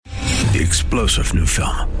The explosive new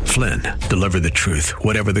film, Flynn, deliver the truth,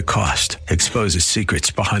 whatever the cost, exposes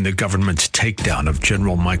secrets behind the government's takedown of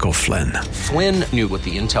General Michael Flynn. Flynn knew what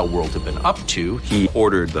the intel world had been up to. He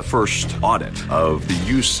ordered the first audit of the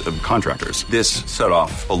use of contractors. This set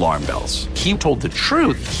off alarm bells. He told the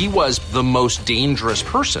truth. He was the most dangerous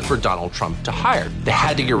person for Donald Trump to hire. They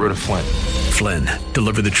had to get rid of Flynn. Flynn,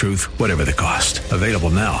 deliver the truth, whatever the cost. Available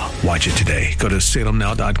now. Watch it today. Go to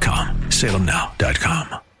salemnow.com.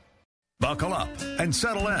 salemnow.com. Buckle up and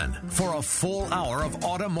settle in for a full hour of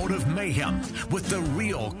automotive mayhem with the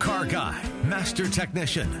real car guy, master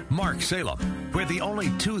technician, Mark Salem, where the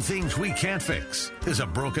only two things we can't fix is a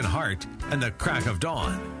broken heart and the crack of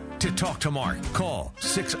dawn. To talk to Mark, call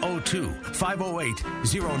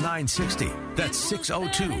 602-508-0960. That's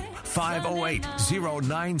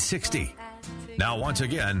 602-508-0960. Now, once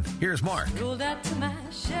again, here's Mark.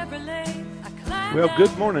 Well,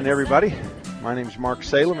 good morning, everybody. My name's Mark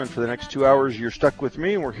Salem, and for the next 2 hours, you're stuck with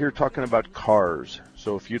me, and we're here talking about cars.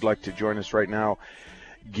 So if you'd like to join us right now,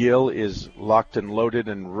 Gil is locked and loaded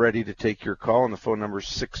and ready to take your call, and the phone number is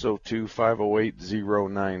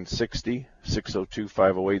 602-508-0960,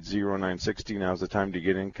 602-508-0960. Now's the time to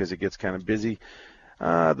get in because it gets kind of busy.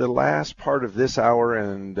 The last part of this hour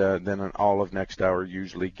and then all of next hour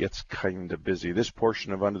usually gets kind of busy. This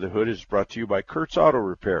portion of Under the Hood is brought to you by Kurtz Auto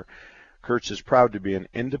Repair. Kurtz is proud to be an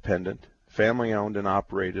independent, family-owned and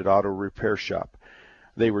operated auto repair shop.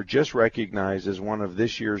 They were just recognized as one of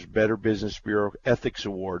this year's Better Business Bureau Ethics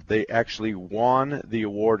Award. They actually won the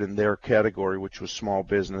award in their category, which was small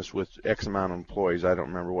business with X amount of employees. I don't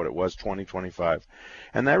remember what it was, 25.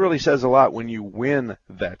 And that really says a lot when you win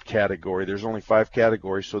that category. There's only 5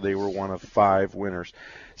 categories, so they were one of 5 winners.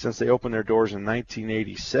 Since they opened their doors in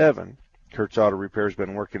 1987, Kurtz Auto Repair has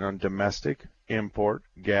been working on domestic, import,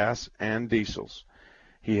 gas, and diesels.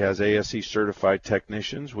 He has ASE certified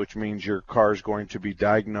technicians, which means your car is going to be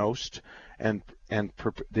diagnosed and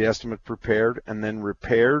the estimate prepared and then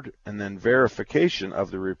repaired and then verification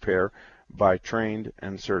of the repair by trained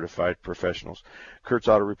and certified professionals. Kurtz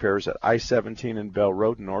Auto Repair is at I-17 and Bell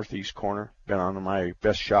Road, northeast corner. Been on my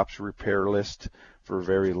best shops repair list for a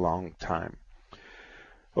very long time.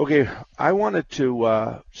 Okay, I wanted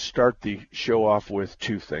to start the show off with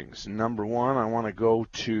 2 things. Number one, I want to go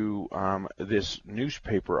to this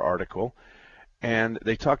newspaper article, and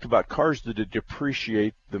they talked about cars that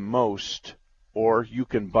depreciate the most, or you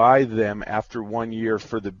can buy them after 1 year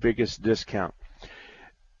for the biggest discount.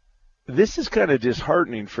 This is kind of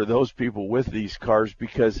disheartening for those people with these cars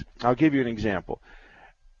because I'll give you an example.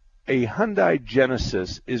 A Hyundai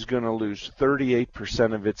Genesis is going to lose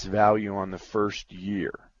 38% of its value on the first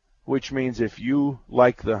year, which means if you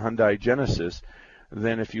like the Hyundai Genesis,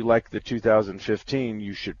 then if you like the 2015,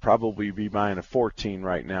 you should probably be buying a 14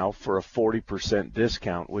 right now for a 40%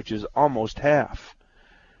 discount, which is almost half.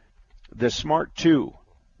 The Smart 2,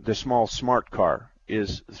 the small smart car,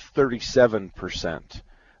 is 37%.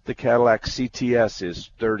 The Cadillac CTS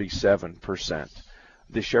is 37%.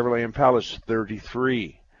 The Chevrolet Impala is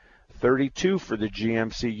 33%. 32 for the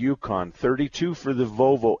GMC Yukon, 32 for the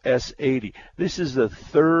Volvo S80. This is the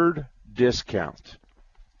third discount.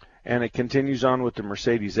 And it continues on with the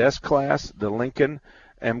Mercedes S-Class, the Lincoln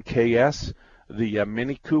MKS, the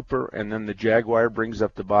Mini Cooper, and then the Jaguar brings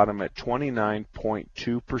up the bottom at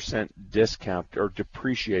 29.2% discount or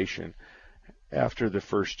depreciation after the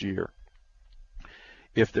first year.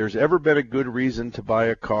 If there's ever been a good reason to buy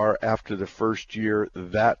a car after the first year,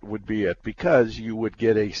 that would be it, because you would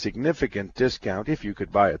get a significant discount if you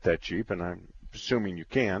could buy it that cheap, and I'm assuming you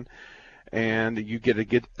can, and you get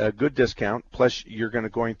a good discount, plus you're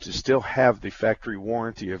going to still have the factory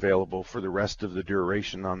warranty available for the rest of the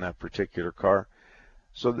duration on that particular car.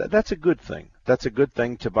 So that's a good thing. That's a good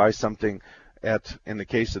thing to buy something at, in the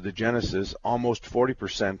case of the Genesis, almost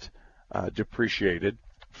 40% depreciated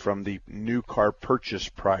from the new car purchase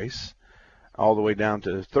price, all the way down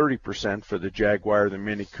to 30% for the Jaguar, the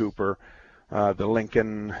Mini Cooper, the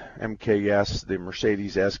Lincoln MKS, the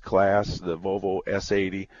Mercedes S-Class, the Volvo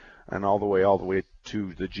S80, and all the way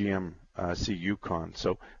to the GMC Yukon.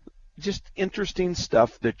 So just interesting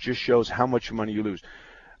stuff that just shows how much money you lose.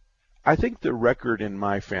 I think the record in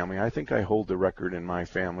my family, I think I hold the record in my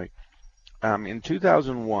family. In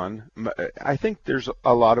 2001, I think there's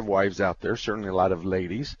a lot of wives out there, certainly a lot of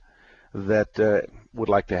ladies, that would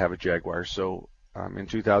like to have a Jaguar. So in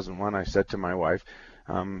 2001, I said to my wife,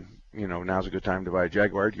 now's a good time to buy a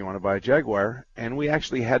Jaguar. Do you want to buy a Jaguar? And we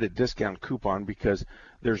actually had a discount coupon because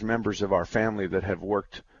there's members of our family that have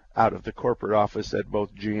worked out of the corporate office at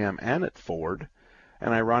both GM and at Ford.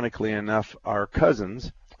 And ironically enough, our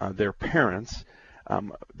cousins, their parents,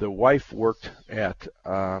 The wife worked at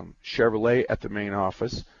Chevrolet at the main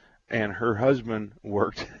office, and her husband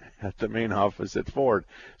worked at the main office at Ford.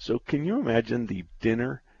 So can you imagine the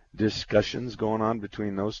dinner discussions going on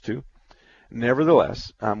between those two?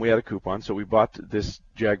 Nevertheless, we had a coupon, so we bought this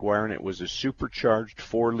Jaguar, and it was a supercharged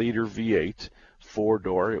 4-liter V8,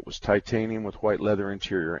 4-door. It was titanium with white leather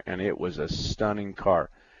interior, and it was a stunning car.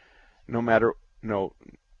 In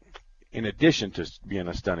addition to being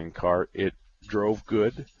a stunning car, it drove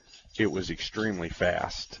good. It was extremely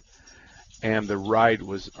fast, and the ride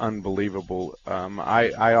was unbelievable.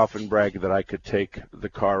 I often brag that I could take the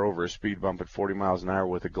car over a speed bump at 40 miles an hour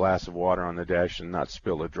with a glass of water on the dash and not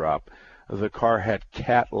spill a drop. The car had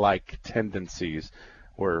cat-like tendencies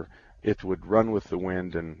where it would run with the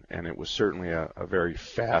wind, and it was certainly a very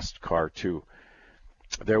fast car too.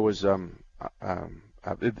 There was other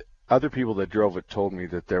people that drove it told me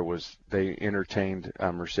that they entertained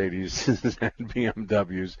Mercedes and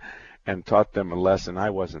BMWs and taught them a lesson.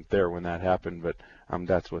 I wasn't there when that happened, but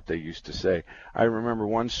that's what they used to say. I remember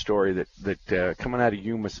one story that coming out of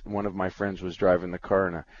Yuma, one of my friends was driving the car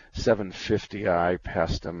in a 750i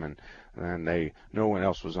past him, and no one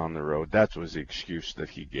else was on the road. That was the excuse that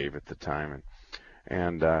he gave at the time,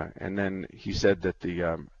 and then he said that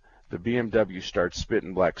the BMW starts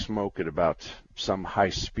spitting black smoke at about some high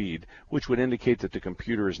speed, which would indicate that the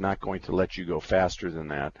computer is not going to let you go faster than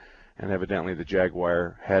that. And evidently the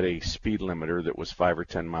Jaguar had a speed limiter that was 5 or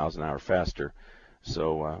 10 miles an hour faster.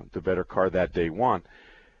 So the better car that day won.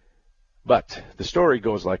 But the story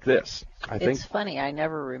goes like this. It's funny. I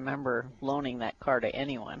never remember loaning that car to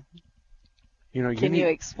anyone. Can you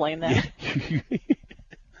explain that?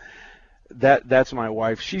 That's my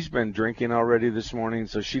wife. She's been drinking already this morning,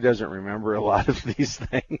 so she doesn't remember a lot of these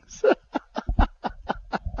things.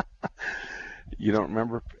 You don't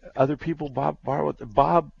remember other people Bob I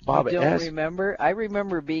don't asked. remember. I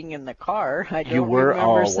remember being in the car. I don't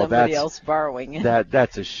remember somebody else borrowing it.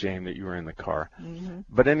 That's a shame that you were in the car. Mm-hmm.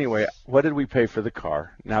 But anyway, what did we pay for the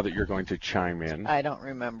car? Now that you're going to chime in. I don't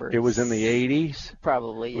remember. It was in the 80s?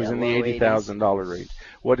 Probably, It was in the low $80,000 rate.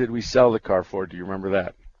 What did we sell the car for? Do you remember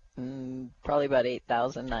that? Probably about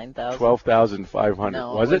 $8,000, $9,000. $12,500.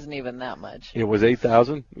 No, was it wasn't even that much. It was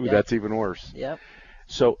 $8,000? Yep. That's even worse. Yep.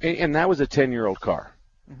 So, and that was a 10-year-old car.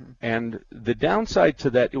 Mm-hmm. And the downside to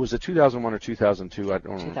that, it was a 2001 or 2002, I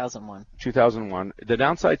don't know. 2001. 2001. The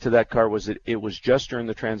downside to that car was that it was just during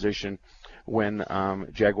the transition when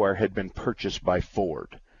Jaguar had been purchased by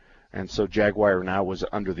Ford. And so Jaguar now was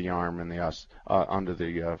under the arm and under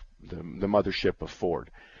the mothership of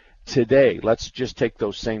Ford. Today, let's just take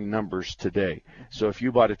those same numbers today. So if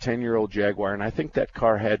you bought a 10-year-old Jaguar, and I think that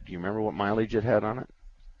car had, do you remember what mileage it had on it?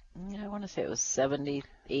 I want to say it was 70,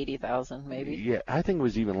 80,000 maybe. Yeah, I think it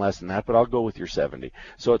was even less than that, but I'll go with your 70.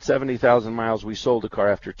 So at 70,000 miles, we sold the car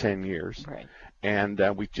after 10 years. Right. And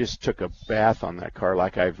we just took a bath on that car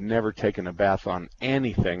like I've never taken a bath on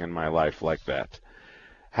anything in my life like that.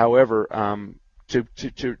 However,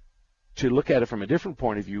 to look at it from a different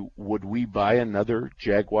point of view, would we buy another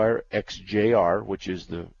Jaguar XJR, which is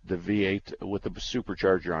the V8 with the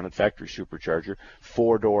supercharger on it, factory supercharger,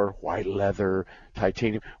 4-door, white leather,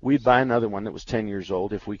 titanium? We'd buy another one that was 10 years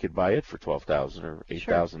old if we could buy it for $12,000 or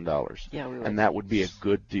 $8,000. Yeah, we would. And that would be a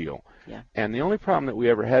good deal. Yeah. And the only problem that we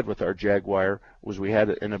ever had with our Jaguar was we had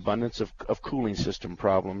an abundance of cooling system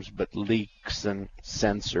problems, but leaks and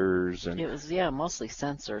sensors. And it was, mostly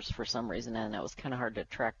sensors for some reason, and it was kind of hard to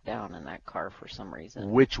track down in that car for some reason.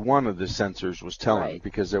 Which one of the sensors was telling, right.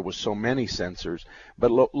 Because there was so many sensors. But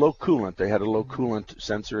low coolant, they had a low coolant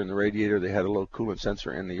sensor in the radiator, they had a low coolant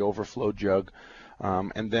sensor in the overflow jug.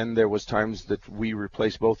 And then there was times that we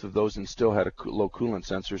replaced both of those and still had a low coolant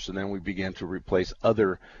sensor, so then we began to replace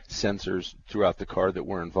other sensors throughout the car that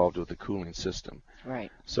were involved with the cooling system.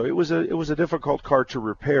 Right. So it was a difficult car to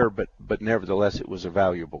repair, but nevertheless it was a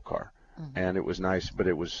valuable car. Mm-hmm. And it was nice, but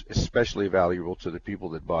it was especially valuable to the people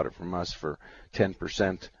that bought it from us for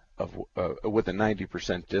 10% with a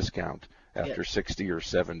 90% discount after 60 or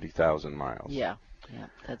 70,000 miles. Yeah,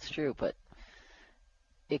 that's true, but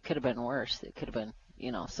it could have been worse. It could have been,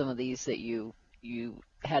 some of these that you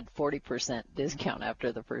had 40% discount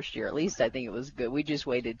after the first year. At least I think it was good. We just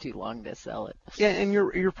waited too long to sell it. Yeah, and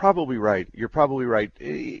you're probably right. You're probably right.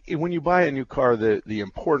 When you buy a new car, the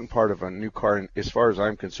important part of a new car, as far as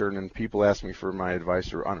I'm concerned, and people ask me for my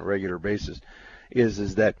advice on a regular basis,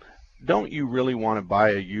 is that don't you really want to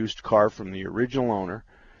buy a used car from the original owner,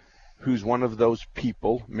 who's one of those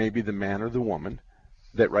people, maybe the man or the woman,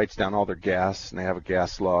 that writes down all their gas, and they have a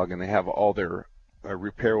gas log, and they have all their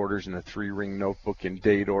repair orders in a 3-ring notebook in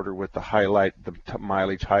date order with the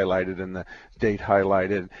mileage highlighted and the date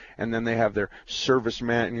highlighted, and then they have their service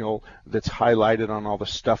manual that's highlighted on all the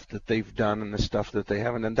stuff that they've done and the stuff that they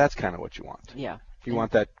haven't done. That's kind of what you want. Yeah. You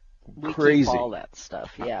want that We crazy. keep all that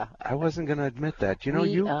stuff, yeah. I wasn't going to admit that. You know,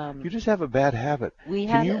 We, you just have a bad habit.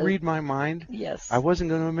 Can you read my mind? Yes. I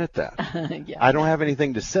wasn't going to admit that. Yeah. I don't have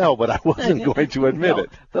anything to sell, but I wasn't going to admit No,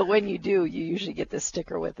 it. But when you do, you usually get the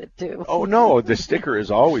sticker with it, too. Oh, no, the sticker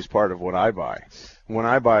is always part of what I buy. When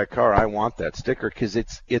I buy a car, I want that sticker because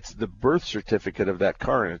it's the birth certificate of that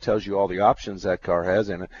car, and it tells you all the options that car has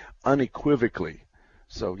in it unequivocally.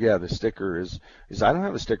 So, yeah, the sticker is I don't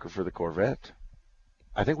have a sticker for the Corvette.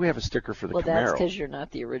 I think we have a sticker for the Camaro. Well, that's because you're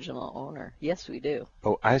not the original owner. Yes, we do.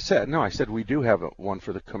 Oh, I said we do have one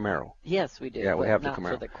for the Camaro. Yes, we do. Yeah, we have the not Camaro.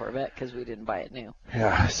 for the Corvette because we didn't buy it new.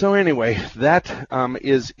 Yeah. So anyway, that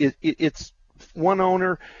it's one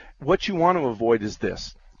owner. What you want to avoid is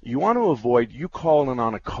this. You want to avoid you calling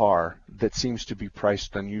on a car that seems to be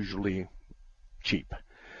priced unusually cheap.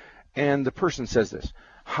 And the person says this.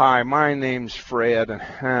 Hi, my name's Fred, and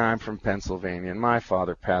I'm from Pennsylvania, and my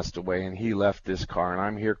father passed away, and he left this car, and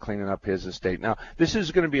I'm here cleaning up his estate. Now, this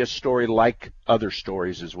is going to be a story like other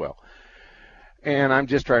stories as well. And I'm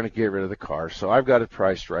just trying to get rid of the car, so I've got it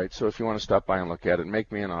priced right. So if you want to stop by and look at it,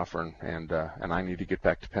 make me an offer, and I need to get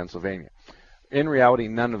back to Pennsylvania. In reality,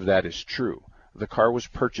 none of that is true. The car was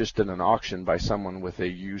purchased at an auction by someone with a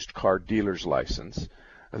used car dealer's license.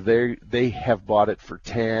 They have bought it for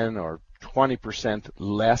 10 or 20%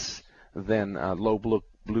 less than low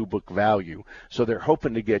blue book value. So they're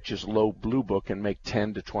hoping to get just low blue book and make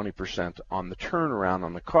 10 to 20% on the turnaround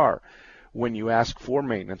on the car. When you ask for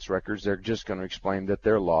maintenance records, they're just going to explain that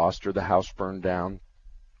they're lost or the house burned down,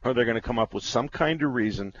 or they're going to come up with some kind of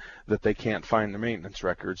reason that they can't find the maintenance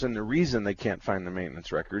records. And the reason they can't find the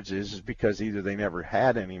maintenance records is because either they never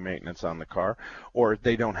had any maintenance on the car, or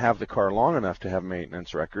they don't have the car long enough to have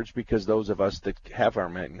maintenance records, because those of us that have our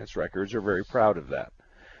maintenance records are very proud of that.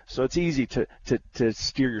 So it's easy to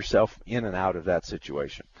steer yourself in and out of that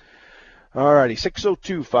situation. Alrighty,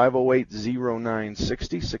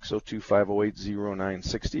 602-508-0960,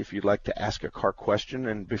 602-508-0960 if you'd like to ask a car question.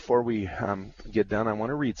 And before we get done, I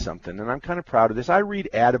want to read something, and I'm kind of proud of this. I read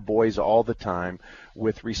attaboys all the time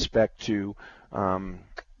with respect to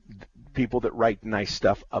people that write nice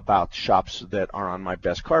stuff about shops that are on my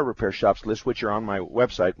best car repair shops list, which are on my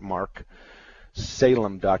website,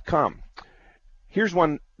 marksalem.com. Here's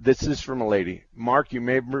one. This is from a lady. Mark, you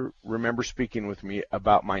may remember speaking with me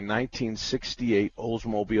about my 1968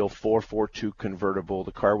 Oldsmobile 442 convertible.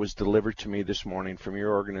 The car was delivered to me this morning from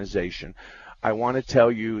your organization. I want to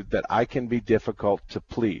tell you that I can be difficult to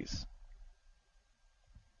please.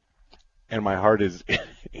 And my heart is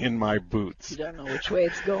in my boots. You don't know which way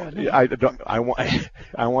it's going. I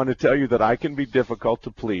want to tell you that I can be difficult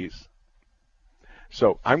to please.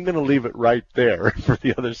 So I'm going to leave it right there for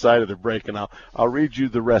the other side of the break, and I'll read you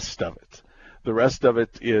the rest of it. The rest of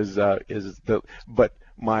it but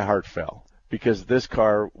my heart fell because this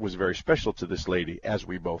car was very special to this lady, as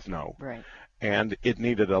we both know. Right. And it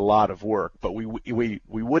needed a lot of work, but we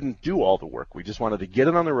wouldn't do all the work. We just wanted to get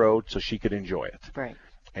it on the road so she could enjoy it. Right.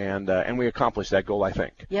 And we accomplished that goal, I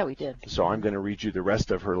think. Yeah, we did. So I'm going to read you the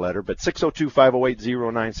rest of her letter. But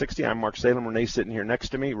 602-508-0960. I'm Mark Salem. Renee's sitting here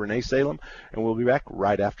next to me, Renee Salem, and we'll be back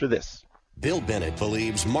right after this. Bill Bennett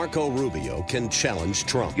believes Marco Rubio can challenge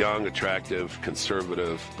Trump. Young, attractive,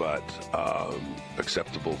 conservative, but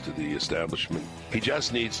acceptable to the establishment. He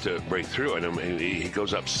just needs to break through. And I mean, he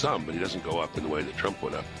goes up some, but he doesn't go up in the way that Trump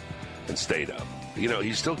went up and stayed up. You know,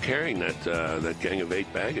 he's still carrying that Gang of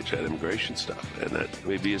Eight baggage, that immigration stuff, and that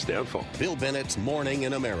may be his downfall. Bill Bennett's Morning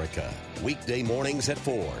in America. Weekday mornings at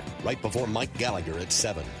 4, right before Mike Gallagher at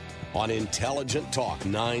 7. On Intelligent Talk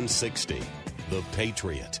 960, The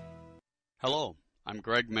Patriot. Hello, I'm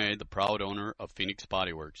Greg May, the proud owner of Phoenix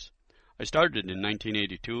Body Works. I started in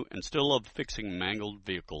 1982 and still love fixing mangled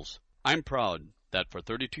vehicles. I'm proud that for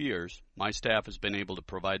 32 years, my staff has been able to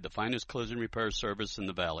provide the finest collision repair service in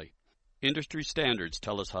the Valley. Industry standards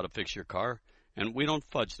tell us how to fix your car, and we don't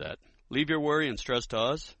fudge that. Leave your worry and stress to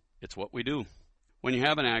us. It's what we do. When you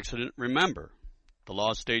have an accident, remember, the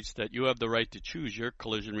law states that you have the right to choose your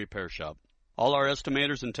collision repair shop. All our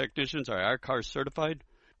estimators and technicians are ICAR certified.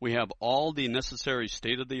 We have all the necessary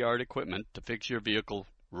state-of-the-art equipment to fix your vehicle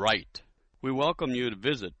right. We welcome you to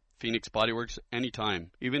visit Phoenix Body Works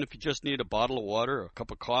anytime, even if you just need a bottle of water, a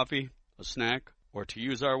cup of coffee, a snack, or to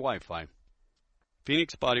use our Wi-Fi.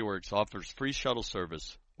 Phoenix Body Works offers free shuttle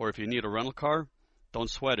service, or if you need a rental car,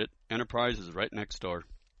 don't sweat it. Enterprise is right next door.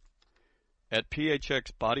 At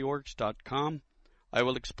phxbodyworks.com, I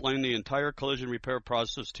will explain the entire collision repair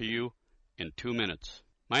process to you in 2 minutes.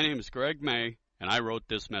 My name is Greg May, and I wrote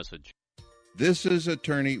this message. This is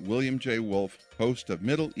attorney William J. Wolf, host of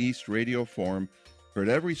Middle East Radio Forum, heard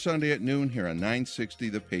every Sunday at noon here on 960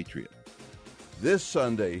 The Patriot. This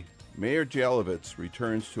Sunday, Mayor Jalowitz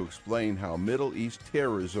returns to explain how Middle East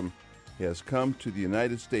terrorism has come to the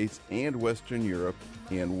United States and Western Europe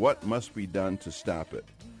and what must be done to stop it.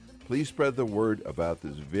 Please spread the word about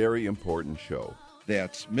this very important show.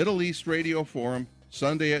 That's Middle East Radio Forum,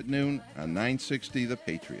 Sunday at noon on 960 The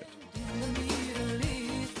Patriot.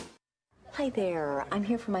 Hi there. I'm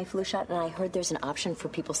here for my flu shot, and I heard there's an option for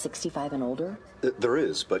people 65 and older. There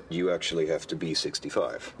is, but you actually have to be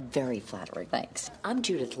 65. Very flattering. Thanks. I'm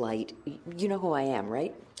Judith Light. You know who I am,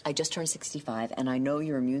 right? I just turned 65, and I know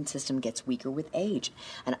your immune system gets weaker with age,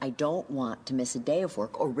 and I don't want to miss a day of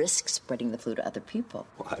work or risk spreading the flu to other people.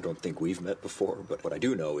 Well, I don't think we've met before, but what I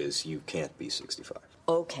do know is you can't be 65.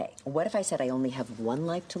 Okay. What if I said I only have one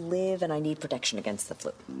life to live and I need protection against the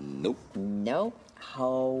flu? Nope. No?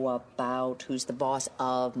 How about who's the boss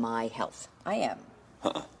of my health? I am.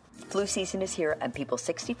 Flu season is here, and people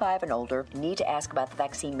 65 and older need to ask about the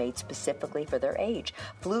vaccine made specifically for their age.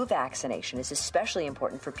 Flu vaccination is especially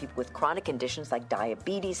important for people with chronic conditions like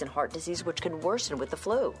diabetes and heart disease, which can worsen with the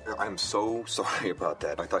flu. I'm so sorry about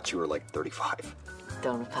that. I thought you were like 35.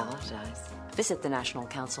 Don't apologize. Visit the National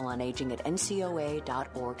Council on Aging at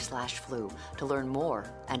ncoa.org/flu to learn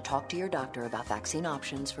more and talk to your doctor about vaccine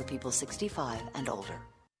options for people 65 and older.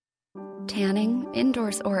 Tanning,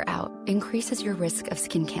 indoors or out, increases your risk of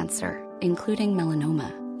skin cancer, including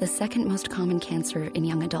melanoma, the second most common cancer in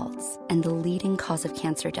young adults, and the leading cause of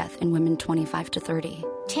cancer death in women 25 to 30.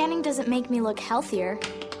 Tanning doesn't make me look healthier.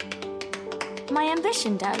 My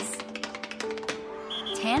ambition does.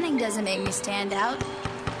 Tanning doesn't make me stand out.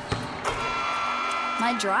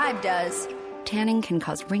 My drive does. Tanning can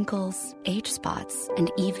cause wrinkles, age spots, and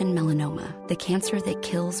even melanoma, the cancer that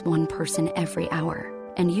kills one person every hour.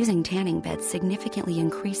 And using tanning beds significantly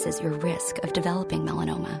increases your risk of developing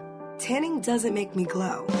melanoma. Tanning doesn't make me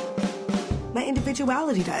glow. My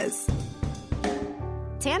individuality does.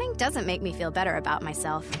 Tanning doesn't make me feel better about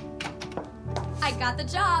myself. I got the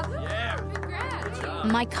job. Yeah. Congrats.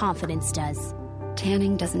 My confidence does.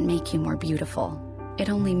 Tanning doesn't make you more beautiful. It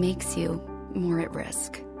only makes you more at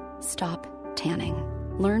risk. Stop tanning.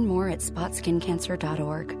 Learn more at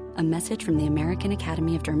spotskincancer.org. A message from the American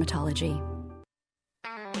Academy of Dermatology.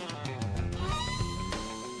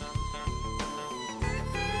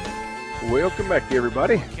 Welcome back,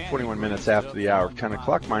 everybody. 21 minutes after the hour, 10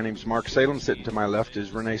 o'clock. My name's Mark Salem. Sitting to my left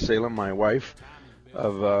is Renee Salem, my wife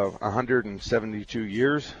of 172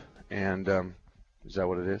 years. And is that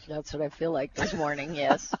what it is? That's what I feel like this morning,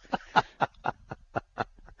 yes.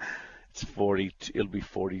 It's 40. It'll be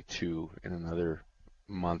 42 in another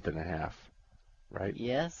month and a half, right?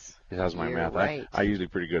 Yes. How's my math? Right. I usually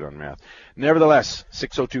pretty good on math. Nevertheless,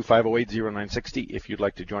 602-508-0960. If you'd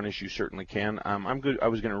like to join us, you certainly can. I'm good. I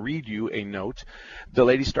was going to read you a note. The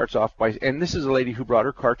lady starts off by, and this is a lady who brought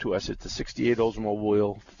her car to us. It's a 68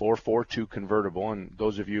 Oldsmobile 442 convertible, and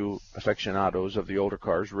those of you aficionados of the older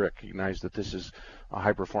cars recognize that this is a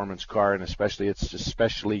high-performance car, and especially it's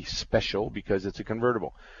especially special because it's a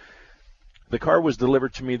convertible. The car was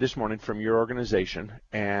delivered to me this morning from your organization,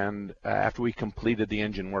 and after we completed the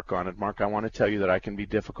engine work on it, Mark, I want to tell you that I can be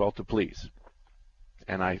difficult to please.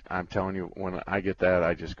 And I'm telling you, when I get that,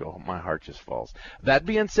 I just go, my heart just falls. That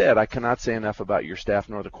being said, I cannot say enough about your staff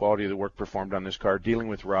nor the quality of the work performed on this car. Dealing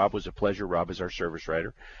with Rob was a pleasure. Rob is our service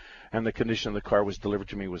writer. And the condition of the car was delivered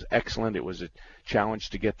to me was excellent. It was a challenge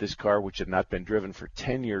to get this car, which had not been driven for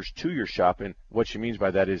 10 years, to your shop. And what she means by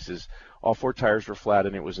that is all four tires were flat,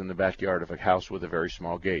 and it was in the backyard of a house with a very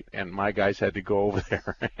small gate. And my guys had to go over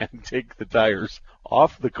there and take the tires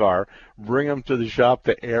off the car, bring them to the shop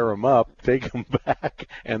to air them up, take them back,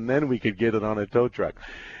 and then we could get it on a tow truck.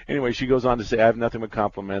 Anyway, she goes on to say, I have nothing but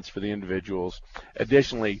compliments for the individuals.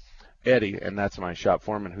 Additionally, Eddie, and that's my shop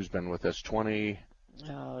foreman who's been with us 26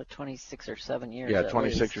 or 7 years. Yeah,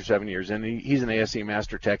 26 or 7 years. And he's an ASE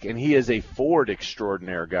Master Tech, and he is a Ford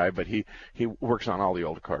extraordinaire guy, but he works on all the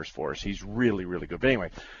old cars for us. He's really, really good. But anyway,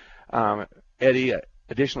 Eddie,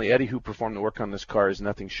 who performed the work on this car, is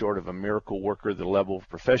nothing short of a miracle worker. The level of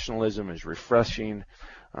professionalism is refreshing.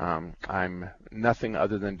 I'm nothing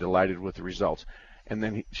other than delighted with the results. And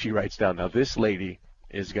then she writes down, now this lady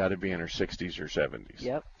has got to be in her 60s or 70s.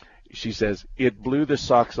 Yep. She says, it blew the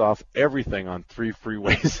socks off everything on 3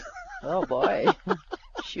 freeways. Oh, boy.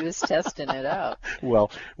 She was testing it out.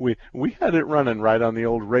 Well, we had it running right on the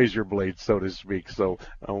old razor blade, so to speak. So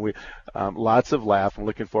we lots of laugh. I'm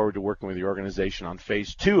looking forward to working with the organization on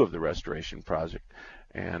phase 2 of the restoration project.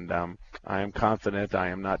 And I am confident. I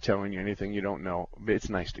am not telling you anything you don't know. It's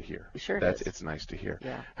nice to hear. Sure It's nice to hear.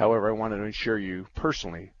 Yeah. However, I wanted to assure you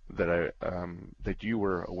personally that that you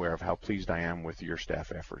were aware of how pleased I am with your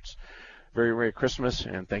staff efforts. Very Merry Christmas,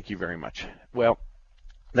 and thank you very much. Well,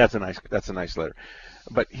 that's a nice letter.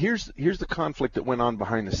 But here's the conflict that went on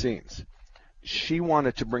behind the scenes. She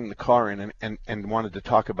wanted to bring the car in and wanted to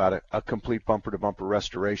talk about a complete bumper-to-bumper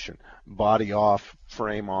restoration. Body off,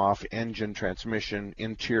 frame off, engine, transmission,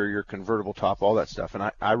 interior, convertible top, all that stuff.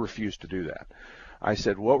 And I refused to do that. I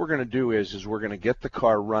said, what we're going to do is we're going to get the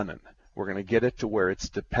car running. We're going to get it to where it's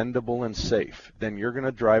dependable and safe. Then you're going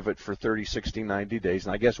to drive it for 30, 60, 90 days.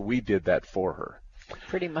 And I guess we did that for her.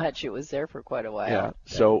 Pretty much. It was there for quite a while. Yeah.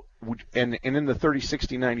 So, and in the 30,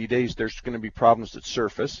 60, 90 days, there's going to be problems that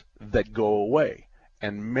surface that go away.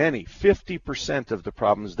 And 50% of the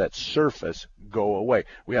problems that surface go away.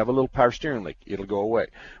 We have a little power steering leak, it'll go away.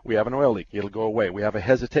 We have an oil leak, it'll go away. We have a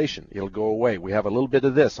hesitation, it'll go away. We have a little bit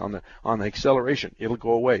of this on the acceleration, it'll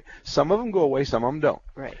go away. Some of them go away, some of them don't.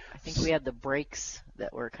 Right. I think we had the brakes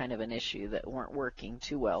that were kind of an issue that weren't working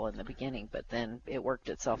too well in the beginning, but then it worked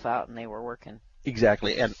itself out and they were working.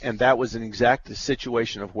 Exactly. And that was an exact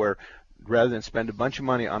situation of where rather than spend a bunch of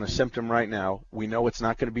money on a symptom right now, we know it's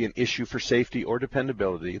not going to be an issue for safety or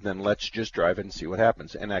dependability, then let's just drive it and see what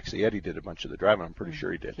happens. And actually, Eddie did a bunch of the driving. I'm pretty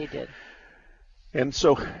sure he did. He did. And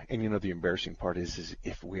so, and you know, the embarrassing part is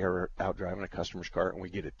if we are out driving a customer's car and we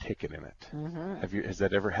get a ticket in it. Mm-hmm. Has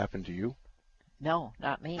that ever happened to you? No,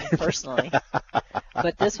 not me personally.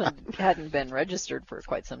 But this one hadn't been registered for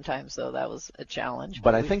quite some time, so that was a challenge.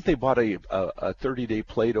 But I think they bought a 30-day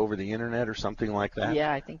plate over the internet or something like that.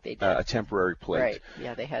 Yeah, I think they did. A temporary plate. Right.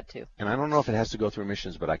 Yeah, they had to. And I don't know if it has to go through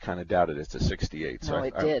emissions, but I kind of doubt it. It's a 68. No,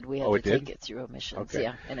 it did. We had to take it through emissions. Okay.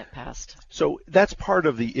 Yeah, and it passed. So that's part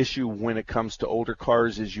of the issue when it comes to older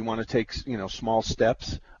cars is you want to take, small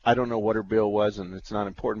steps. I don't know what her bill was, and it's not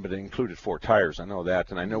important, but it included 4 tires. I know that.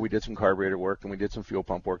 And I know we did some carburetor work, and we did some fuel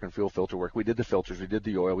pump work and fuel filter work. We did the filters. We did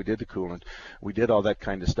the oil. We did the coolant. We did all that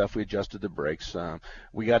kind of stuff. We adjusted the brakes.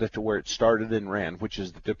 We got it to where it started and ran, which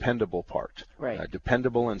is the dependable part. Right.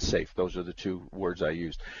 Dependable and safe. Those are the 2 words I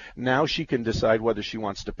used. Now she can decide whether she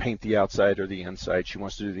wants to paint the outside or the inside. She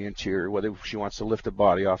wants to do the interior, whether she wants to lift the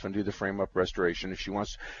body off and do the frame-up restoration if she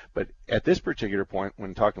wants. But at this particular point,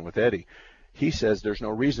 when talking with Eddie, he says there's no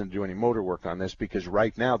reason to do any motor work on this because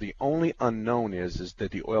right now the only unknown is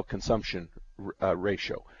that the oil consumption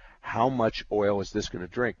ratio. How much oil is this going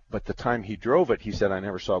to drink? But the time he drove it, he said, I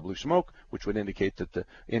never saw blue smoke, which would indicate that the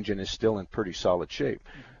engine is still in pretty solid shape.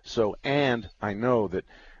 So, and I know that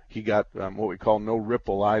he got what we call no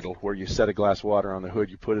ripple idle, where you set a glass of water on the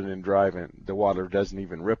hood, you put it in drive, and the water doesn't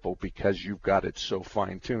even ripple because you've got it so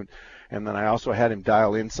fine-tuned. And then I also had him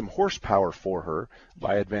dial in some horsepower for her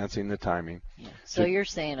by advancing the timing. Yeah. So you're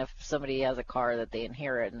saying if somebody has a car that they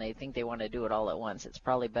inherit and they think they want to do it all at once, it's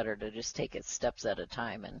probably better to just take it steps at a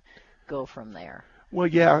time and go from there. Well,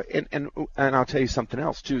 yeah, and I'll tell you something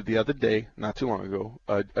else, too. The other day, not too long ago,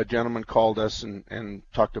 a gentleman called us and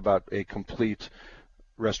talked about a complete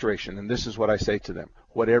restoration, and this is what I say to them.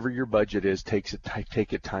 Whatever your budget is, take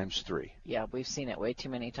it times 3. Yeah, we've seen it way too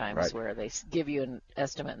many times right. Where they give you an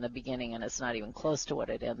estimate in the beginning and it's not even close to what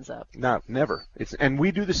it ends up. No, never. And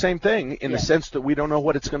we do the same thing in the sense that we don't know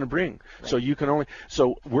what it's going to bring. Right.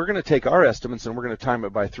 So we're going to take our estimates and we're going to time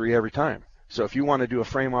it by 3 every time. So if you want to do a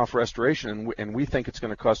frame-off restoration and we think it's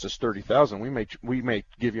going to cost us $30,000, we may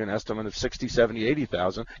give you an estimate of $60,000, $70,000,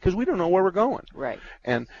 $80,000 because we don't know where we're going. Right.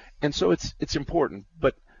 And so it's important.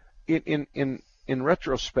 But in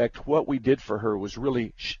retrospect, what we did for her was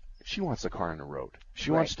really she wants the car on the road.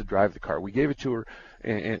 She wants to drive the car. We gave it to her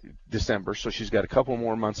in December, so she's got a couple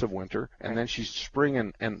more months of winter, and then she's spring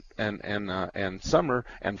and summer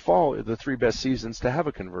and fall are the 3 best seasons to have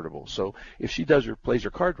a convertible. So if she plays her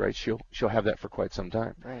card right, she'll have that for quite some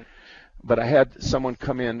time. Right. But I had someone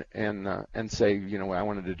come in and say, I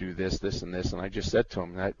wanted to do this, and this, and I just said to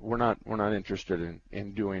him that we're not interested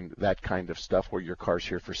in doing that kind of stuff where your car's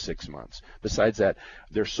here for 6 months. Besides that,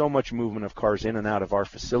 there's so much movement of cars in and out of our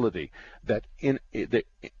facility that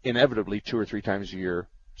inevitably 2 or 3 times a year,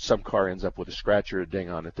 some car ends up with a scratch or a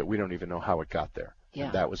ding on it that we don't even know how it got there. Yeah.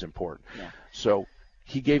 And that was important. Yeah. So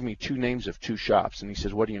he gave me 2 names of 2 shops, and he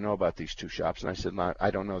says, what do you know about these 2 shops? And I said,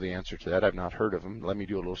 I don't know the answer to that. I've not heard of them. Let me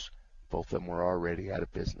do a little both of them were already out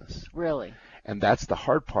of business. Really? And that's the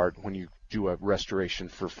hard part when you do a restoration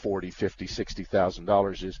for $40,000, $50,000,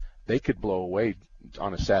 $60,000 is they could blow away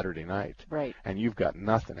on a Saturday night. Right. And you've got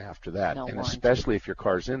nothing after that. No and warranty. especially if your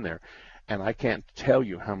car's in there. And I can't tell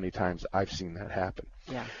you how many times I've seen that happen.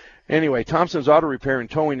 Yeah. Anyway, Thompson's Auto Repair and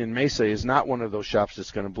Towing in Mesa is not one of those shops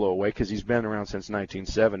that's going to blow away because he's been around since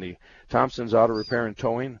 1970. Thompson's Auto Repair and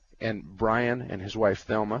Towing and Brian and his wife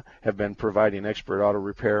Thelma have been providing expert auto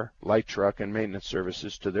repair, light truck, and maintenance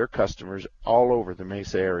services to their customers all over the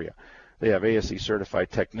Mesa area. They have ASE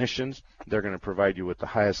certified technicians. They're going to provide you with the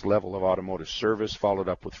highest level of automotive service, followed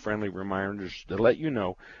up with friendly reminders to let you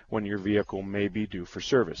know when your vehicle may be due for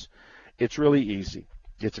service. It's really easy.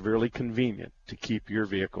 It's really convenient to keep your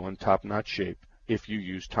vehicle in top-notch shape if you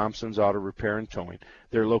use Thompson's Auto Repair and Towing.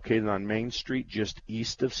 They're located on Main Street just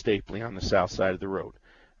east of Stapley on the south side of the road.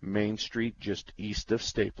 Main Street just east of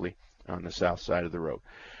Stapley on the south side of the road.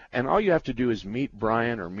 And all you have to do is meet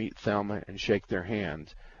Brian or meet Thelma and shake their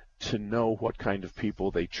hand to know what kind of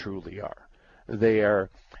people they truly are. They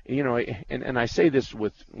are, you know, and I say this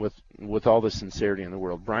with all the sincerity in the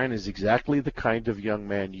world. Brian is exactly the kind of young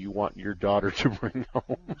man you want your daughter to bring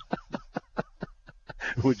home.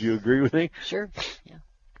 Would you agree with me? Sure. Yeah.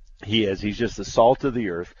 He is. He's just the salt of the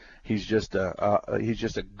earth. He's just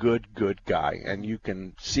a good guy, and you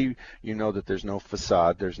can see, you know, that there's no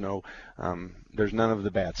facade. There's none of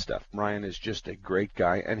the bad stuff. Brian is just a great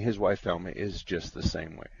guy, and his wife Thelma is just the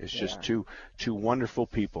same way. It's just two wonderful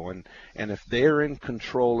people, and if they're in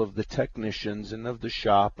control of the technicians and of the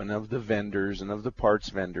shop and of the vendors and of the parts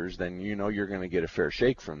vendors, then you know you're going to get a fair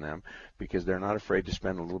shake from them because they're not afraid to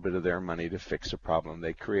spend a little bit of their money to fix a problem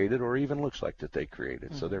they created or even looks like that they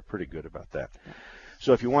created. So they're pretty good about that.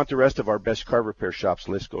 So if you want the rest of our best car repair shops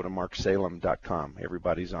list, go to marksalem.com.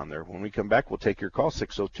 Everybody's on there. When we come back, we'll take your call,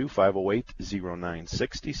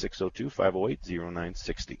 602-508-0960,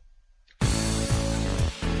 602-508-0960.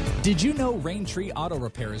 Did you know Raintree Auto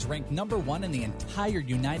Repair is ranked #1 in the entire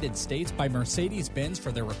United States by Mercedes-Benz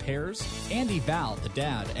for their repairs? Andy Val, the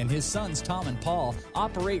dad, and his sons Tom and Paul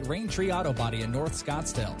operate Raintree Auto Body in North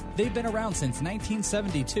Scottsdale. They've been around since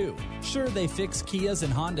 1972. Sure, they fix Kias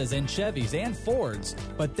and Hondas and Chevys and Fords,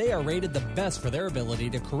 but they are rated the best for their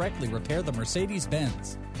ability to correctly repair the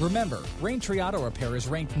Mercedes-Benz. Remember, Raintree Auto Repair is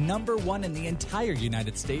ranked #1 in the entire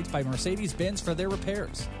United States by Mercedes-Benz for their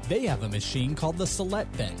repairs. They have a machine called the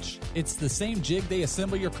Select Bench. It's the same jig they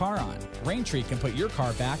assemble your car on. Raintree can put your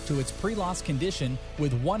car back to its pre-loss condition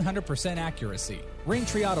with 100% accuracy.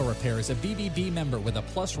 Raintree Auto Repair is a BBB member with a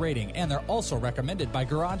plus rating, and they're also recommended by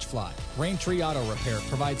GarageFly. Raintree Auto Repair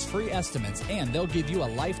provides free estimates, and they'll give you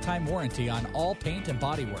a lifetime warranty on all paint and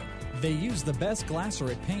bodywork. They use the best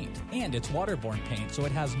Glasserit paint, and it's waterborne paint, so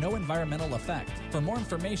it has no environmental effect. For more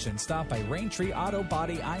information, stop by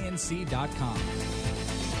RaintreeAutoBodyInc.com.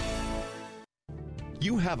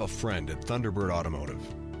 You have a friend at Thunderbird Automotive,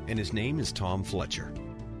 and his name is Tom Fletcher.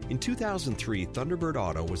 In 2003, Thunderbird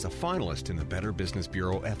Auto was a finalist in the Better Business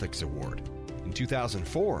Bureau Ethics Award. In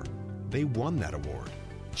 2004, they won that award.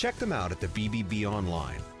 Check them out at the BBB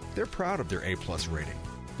online. They're proud of their A+ rating.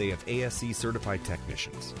 They have ASE certified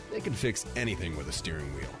technicians. They can fix anything with a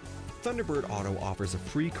steering wheel. Thunderbird Auto offers a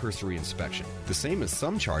free cursory inspection, the same as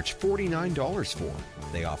some charge $49 for.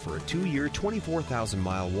 They offer a 2-year,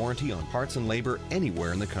 24,000-mile warranty on parts and labor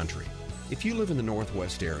anywhere in the country. If you live in the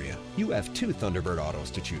Northwest area, you have 2 Thunderbird Autos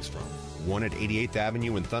to choose from. One at 88th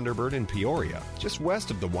Avenue in Thunderbird in Peoria, just west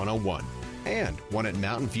of the 101. And one at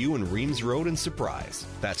Mountain View and Reams Road in Surprise.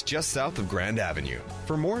 That's just south of Grand Avenue.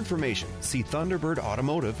 For more information, see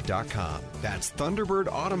ThunderbirdAutomotive.com. That's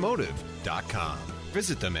ThunderbirdAutomotive.com.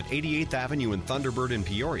 Visit them at 88th Avenue in Thunderbird in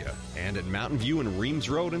Peoria and at Mountain View and Reams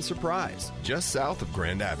Road in Surprise, just south of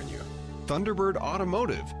Grand Avenue.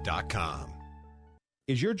 ThunderbirdAutomotive.com.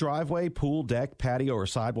 Is your driveway, pool, deck, patio, or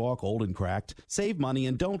sidewalk old and cracked? Save money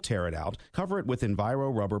and don't tear it out. Cover it with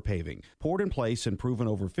Enviro Rubber Paving. Poured in place and proven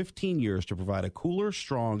over 15 years to provide a cooler,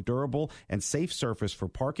 strong, durable, and safe surface for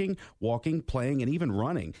parking, walking, playing, and even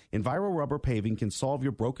running. Enviro Rubber Paving can solve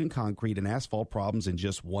your broken concrete and asphalt problems in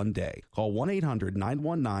just one day. Call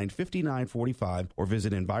 1-800-919-5945 or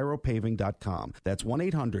visit EnviroPaving.com. That's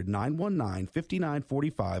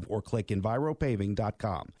 1-800-919-5945 or click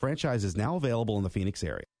EnviroPaving.com. Franchise is now available in the Phoenix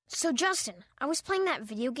area. So, Justin, I was playing that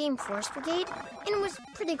video game Forest Brigade, and it was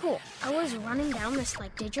pretty cool. I was running down this,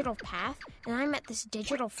 digital path, and I met this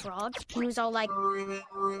digital frog, and he was all like... And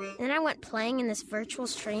then I went playing in this virtual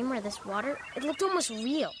stream where this water, it looked almost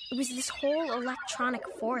real. It was this whole electronic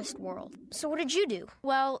forest world. So what did you do?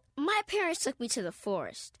 Well, my parents took me to the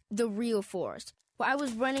forest, the real forest, where I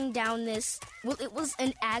was running down this... Well, it was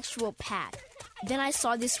an actual path. Then I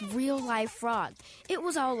saw this real-life frog. It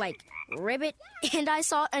was all like ribbit, and I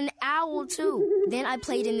saw an owl too. Then I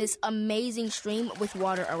played in this amazing stream with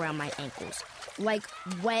water around my ankles, like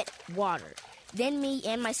wet water. Then me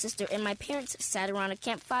and my sister and my parents sat around a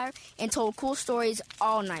campfire and told cool stories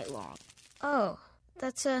all night long. Oh,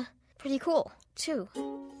 that's pretty cool, too.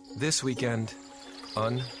 This weekend,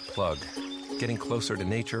 unplug. Getting closer to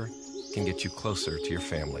nature can get you closer to your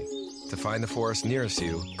family. To find the forest nearest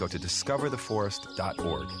you, go to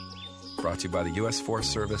discovertheforest.org. Brought to you by the U.S.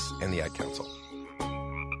 Forest Service and the Ad Council.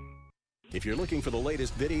 If you're looking for the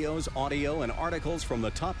latest videos, audio, and articles from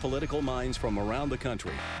the top political minds from around the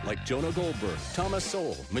country, like Jonah Goldberg, Thomas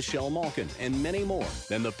Sowell, Michelle Malkin, and many more,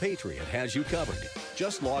 then The Patriot has you covered.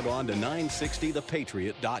 Just log on to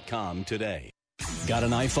 960thepatriot.com today. Got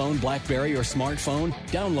an iPhone, BlackBerry, or smartphone?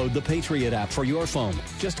 Download the Patriot app for your phone.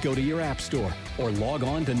 Just go to your app store or log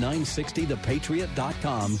on to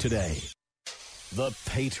 960thepatriot.com today. The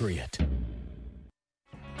Patriot.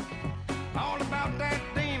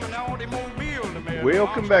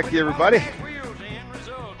 Welcome back, everybody.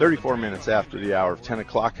 34 minutes after the hour of 10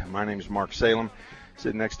 o'clock. My name is Mark Salem.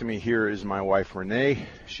 Sitting next to me here is my wife, Renee.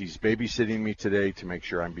 She's babysitting me today to make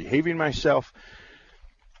sure I'm behaving myself,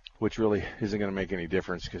 which really isn't going to make any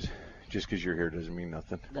difference because just because you're here doesn't mean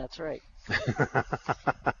nothing. That's right.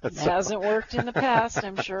 It hasn't worked in the past.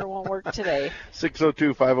 I'm sure it won't work today.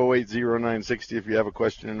 602-508-0960 if you have a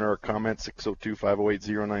question or a comment,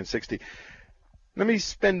 602-508-0960. Let me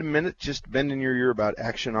spend a minute just bending your ear about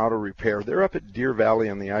Action Auto Repair. They're up at Deer Valley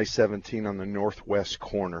on the I-17 on the northwest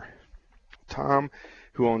corner. Tom,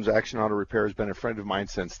 who owns Action Auto Repair, has been a friend of mine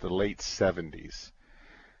since the late 70s.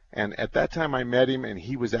 And at that time I met him, and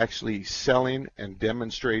he was actually selling and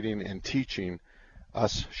demonstrating and teaching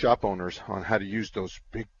us shop owners on how to use those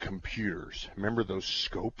big computers. Remember those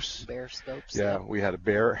scopes? Bear scopes. Yeah, we had a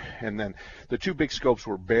Bear, and then the two big scopes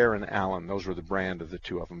were Bear and Allen. Those were the brand of the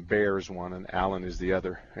two of them. Bear is one and Allen is the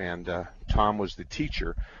other, and Tom was the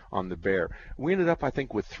teacher on the Bear. We ended up, I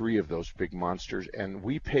think, with 3 of those big monsters, and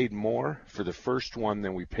we paid more for the first one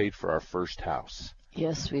than we paid for our first house.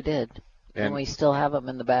 Yes, we did. And we still have them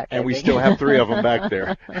in the back. And we still have 3 of them back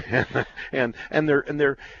there. and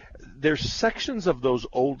there's sections of those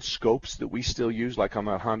old scopes that we still use, like on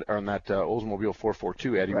that Honda, or on that Oldsmobile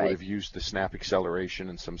 442. Eddie would have used the snap acceleration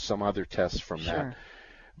and some other tests from that.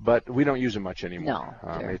 But we don't use them much anymore.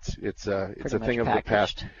 No, it's a thing of the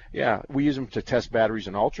past. Yeah, we use them to test batteries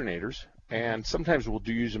and alternators, and sometimes we'll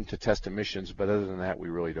use them to test emissions. But other than that, we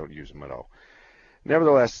really don't use them at all.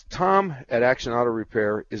 Nevertheless, Tom at Action Auto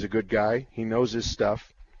Repair is a good guy. He knows his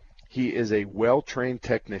stuff. He is a well-trained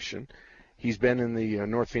technician. He's been in the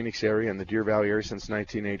North Phoenix area and the Deer Valley area since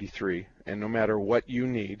 1983. And no matter what you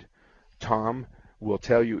need, Tom will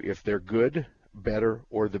tell you if they're good, better,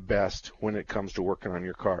 or the best when it comes to working on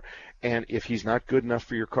your car. And if he's not good enough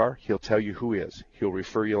for your car, he'll tell you who is. He'll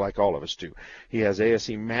refer you like all of us do. He has ASE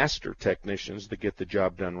master technicians that get the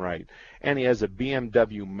job done right. And he has a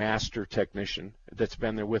BMW master technician that's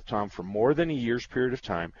been there with Tom for more than a year's period of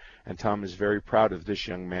time. And Tom is very proud of this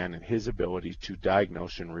young man and his ability to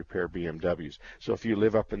diagnose and repair BMWs. So if you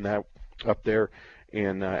live up there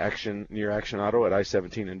in near Action Auto at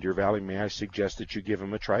I-17 in Deer Valley, may I suggest that you give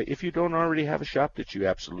him a try if you don't already have a shop that you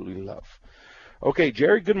absolutely love. Okay,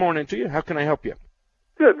 Jerry, good morning to you. How can I help you?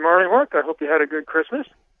 Good morning, Mark. I hope you had a good Christmas.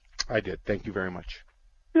 I did. Thank you very much.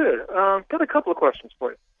 Good. Got a couple of questions for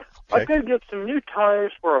you. Okay. I've got to get some new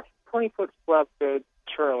tires for a 20-foot flatbed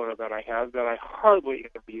trailer that I have that I hardly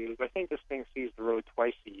ever use. I think this thing sees the road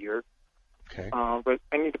twice a year. Okay. But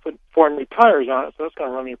I need to put 4 new tires on it, so that's going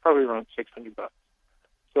to run me probably around $600.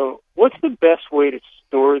 So what's the best way to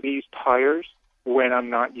store these tires when I'm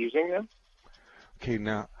not using them? Okay,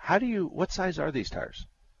 now, what size are these tires?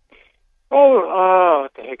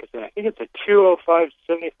 What the heck is that? I think it's a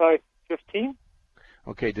 205/75/15.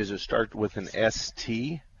 Okay, does it start with an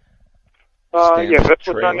ST? Yeah, that's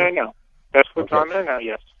what's on there now. That's what's on there now,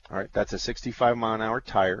 yes. All right, that's a 65-mile-an-hour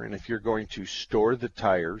tire, and if you're going to store the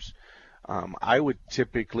tires, I would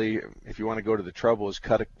typically, if you want to go to the trouble, is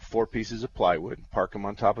cut 4 pieces of plywood, park them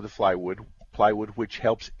on top of the plywood, which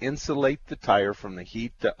helps insulate the tire from the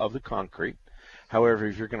heat of the concrete. However,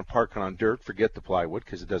 if you're going to park it on dirt, forget the plywood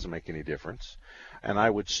because it doesn't make any difference. And I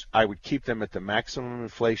would keep them at the maximum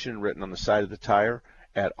inflation written on the side of the tire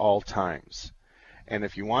at all times. And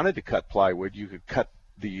if you wanted to cut plywood, you could cut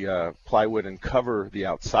the plywood and cover the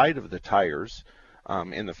outside of the tires.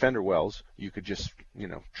 In the fender wells, you could just,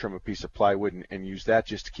 trim a piece of plywood and use that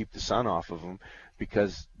just to keep the sun off of them,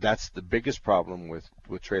 because that's the biggest problem with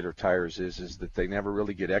trailer tires is that they never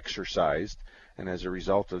really get exercised, and as a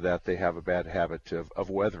result of that, they have a bad habit of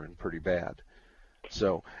weathering pretty bad.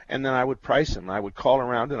 So, and then I would price them. I would call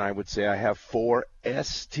around and I would say I have 4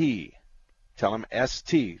 ST. Tell them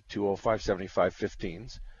ST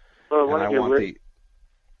 205-75-15s. Well,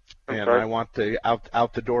 and I want the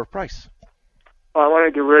out the door price. Well, I want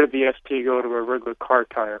to get rid of the ST, go to a regular car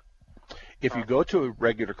tire. If you go to a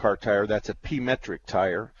regular car tire, that's a P-metric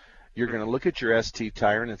tire. You're going to look at your ST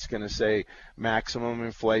tire, and it's going to say maximum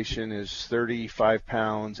inflation is 35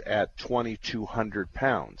 pounds at 2,200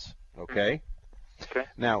 pounds. Okay? Okay.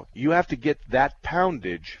 Now, you have to get that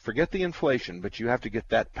poundage. Forget the inflation, but you have to get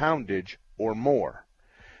that poundage or more.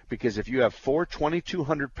 Because if you have 4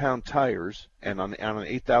 2,200-pound tires and on an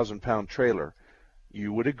 8,000-pound trailer,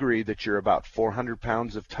 you would agree that you're about 400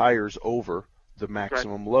 pounds of tires over the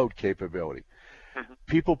maximum load capability.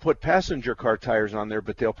 People put passenger car tires on there,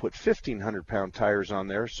 but they'll put 1,500-pound tires on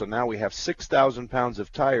there. So now we have 6,000 pounds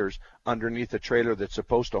of tires underneath a trailer that's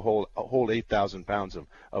supposed to hold 8,000 pounds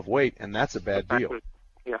of weight, and that's a bad deal.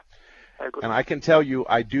 Yeah. And I can tell you,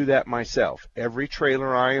 I do that myself. Every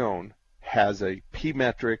trailer I own has a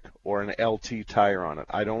P-metric or an LT tire on it.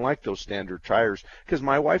 I don't like those standard tires because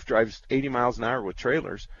my wife drives 80 miles an hour with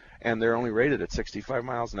trailers, and they're only rated at 65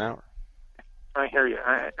 miles an hour. I hear you.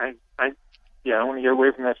 I want to get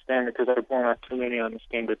away from that standard because I've blown out too many on the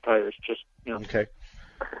standard tires. Just, Okay.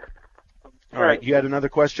 All right. You had another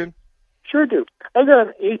question? Sure do. I got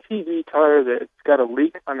an ATV tire that's got a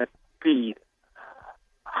leak on its bead.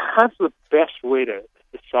 How's the best way to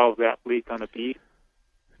solve that leak on a bead?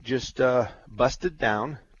 Just bust it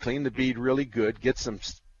down, clean the bead really good, get some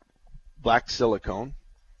black silicone,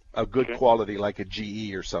 a good quality like a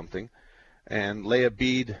GE or something, and lay a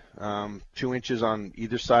bead 2 inches on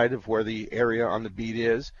either side of where the area on the bead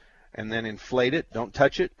is, and then inflate it. Don't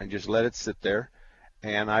touch it, and just let it sit there.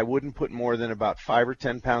 And I wouldn't put more than about 5 or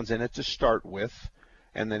 10 pounds in it to start with.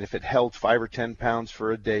 And then if it held 5 or 10 pounds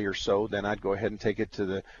for a day or so, then I'd go ahead and take it to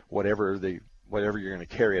the whatever you're going to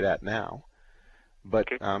carry it at now. But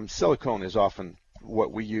silicone is often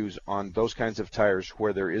what we use on those kinds of tires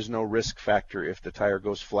where there is no risk factor if the tire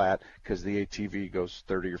goes flat because the ATV goes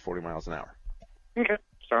 30 or 40 miles an hour. Okay.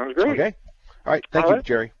 Sounds great. Okay. All right. Thank you,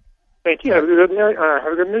 Jerry. Thank you. Have a good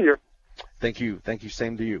New Year. Thank you. Thank you.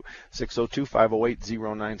 Same to you.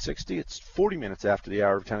 602-508-0960. It's 40 minutes after the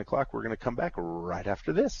hour of 10 o'clock. We're going to come back right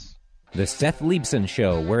after this. The Seth Leibson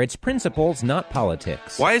Show, where it's principles, not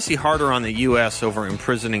politics. Why is he harder on the U.S. over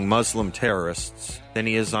imprisoning Muslim terrorists than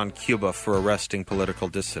he is on Cuba for arresting political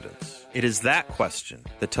dissidents? It is that question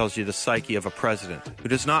that tells you the psyche of a president who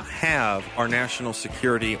does not have our national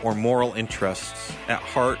security or moral interests at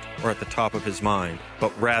heart or at the top of his mind,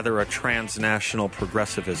 but rather a transnational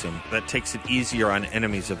progressivism that takes it easier on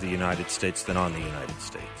enemies of the United States than on the United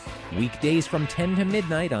States. Weekdays from 10 to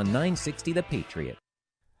midnight on 960 The Patriot.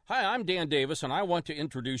 Hi, I'm Dan Davis, and I want to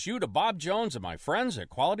introduce you to Bob Jones and my friends at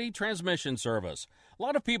Quality Transmission Service. A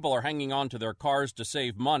lot of people are hanging on to their cars to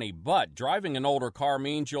save money, but driving an older car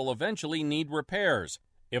means you'll eventually need repairs.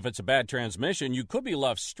 If it's a bad transmission, you could be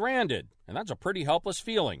left stranded, and that's a pretty helpless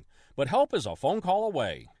feeling. But help is a phone call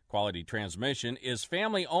away. Quality Transmission is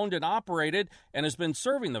family-owned and operated and has been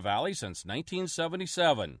serving the Valley since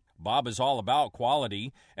 1977. Bob is all about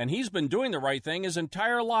quality, and he's been doing the right thing his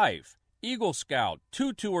entire life. Eagle Scout,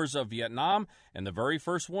 2 tours of Vietnam, and the very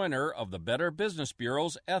first winner of the Better Business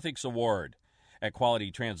Bureau's Ethics Award. At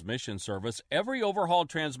Quality Transmission Service, every overhauled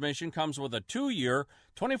transmission comes with a 2-year,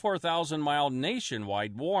 24,000-mile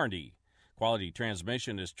nationwide warranty. Quality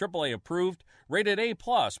Transmission is AAA approved, rated A+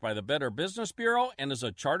 by the Better Business Bureau, and is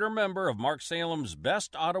a charter member of Mark Salem's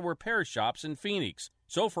best auto repair shops in Phoenix.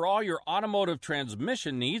 So for all your automotive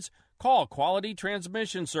transmission needs, call Quality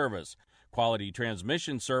Transmission Service. Quality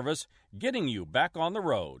Transmission Service, getting you back on the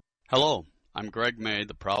road. Hello, I'm Greg May,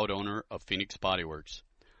 the proud owner of Phoenix Body Works.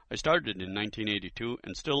 I started in 1982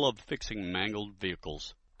 and still love fixing mangled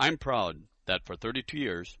vehicles. I'm proud that for 32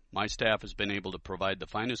 years, my staff has been able to provide the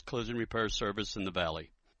finest collision repair service in the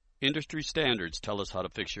Valley. Industry standards tell us how to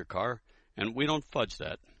fix your car, and we don't fudge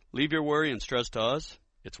that. Leave your worry and stress to us.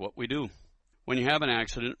 It's what we do. When you have an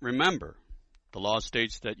accident, remember, the law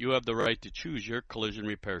states that you have the right to choose your collision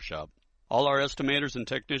repair shop. All our estimators and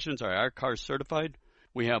technicians are ICAR certified.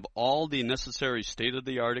 We have all the necessary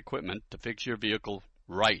state-of-the-art equipment to fix your vehicle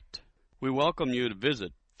right. We welcome you to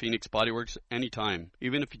visit Phoenix Body Works anytime,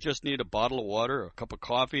 even if you just need a bottle of water, a cup of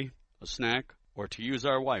coffee, a snack, or to use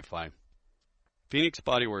our Wi-Fi. Phoenix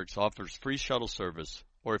Body Works offers free shuttle service,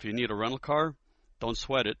 or if you need a rental car, don't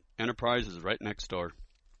sweat it. Enterprise is right next door.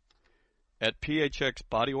 At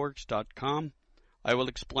phxbodyworks.com, I will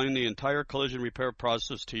explain the entire collision repair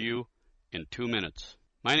process to you in 2 minutes.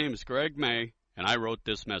 My name is Greg May, and I wrote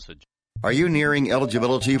this message. Are you nearing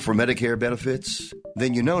eligibility for Medicare benefits?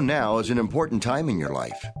 Then you know now is an important time in your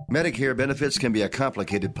life. Medicare benefits can be a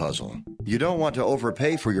complicated puzzle. You don't want to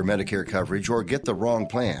overpay for your Medicare coverage or get the wrong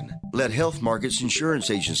plan. Let Health Markets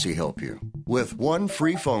Insurance Agency help you. With one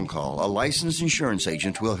free phone call, a licensed insurance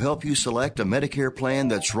agent will help you select a Medicare plan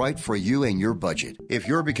that's right for you and your budget. If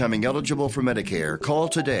you're becoming eligible for Medicare, call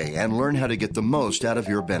today and learn how to get the most out of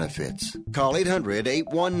your benefits. Call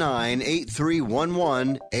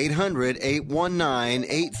 800-819-8311,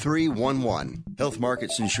 800-819-8311. Health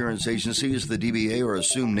Markets Insurance Agency is the DBA or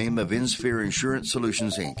assumed name of InSphere Insurance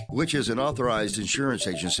Solutions, Inc., which is an authorized insurance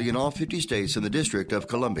agency in all 50 states and the District of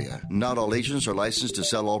Columbia. Not all agents are licensed to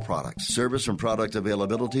sell all products. Service and product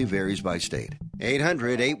availability varies by state.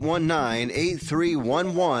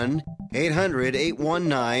 800-819-8311,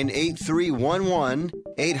 800-819-8311,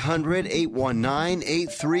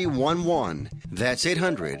 800-819-8311. That's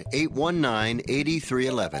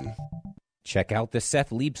 800-819-8311. Check out the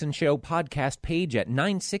Seth Leibson Show podcast page at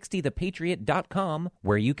 960thepatriot.com,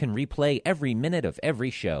 where you can replay every minute of every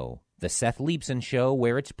show. The Seth Leibson Show,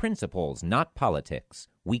 where it's principles, not politics.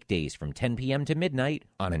 Weekdays from 10 p.m. to midnight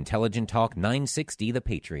on Intelligent Talk 960 The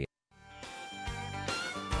Patriot.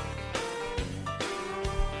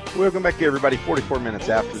 Welcome back, everybody. 44 minutes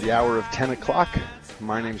after the hour of 10 o'clock.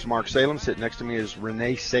 My name's Mark Salem. Sitting next to me is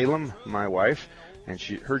Renee Salem, my wife, and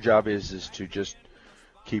her job is to just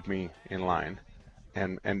keep me in line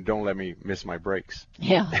and don't let me miss my breaks.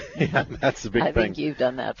 Yeah. Yeah, that's the big thing. I think you've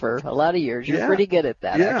done that for a lot of years. You're pretty good at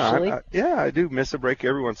that, actually. I do miss a break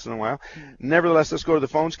every once in a while. Nevertheless, let's go to the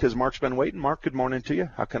phones because Mark's been waiting. Mark, good morning to you.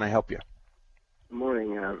 How can I help you? Good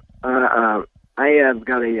morning. I have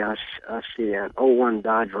got an 01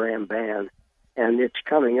 Dodge Ram van, and it's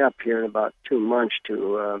coming up here in about 2 months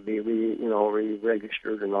to be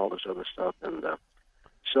re-registered and all this other stuff. And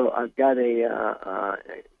so I've got a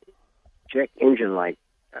check engine light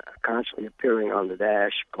constantly appearing on the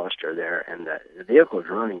dash cluster there, and the vehicle's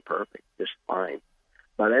running perfect, just fine.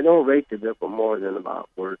 But I don't rate the vehicle more than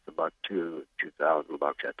worth about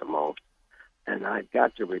 $2,000 at the most. And I've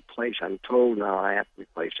got to replace. I'm told now I have to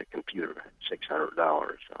replace a computer at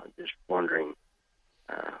 $600. I'm just wondering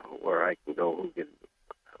where I can go and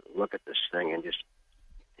look at this thing and just,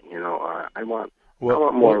 I want.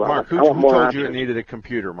 Mark, who told you it needed a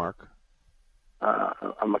computer, Mark?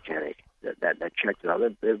 A mechanic that checked it out.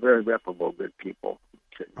 They're very reputable, good people.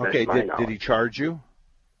 Okay, did he charge you?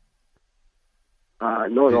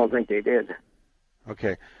 No, I don't think they did.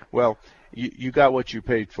 Okay, well, you got what you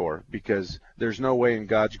paid for, because there's no way in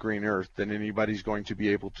God's green earth that anybody's going to be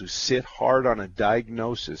able to sit hard on a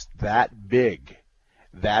diagnosis that big,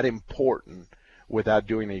 that important, without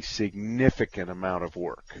doing a significant amount of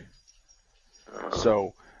work.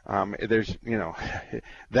 So there's,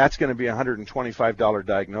 that's going to be a $125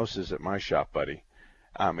 diagnosis at my shop, buddy.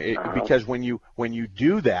 Because when you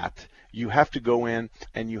do that, you have to go in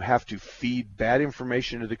and you have to feed bad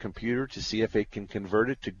information to the computer to see if it can convert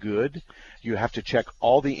it to good. You have to check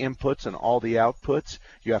all the inputs and all the outputs.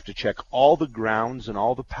 You have to check all the grounds and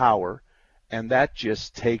all the power, and that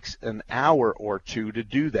just takes an hour or two to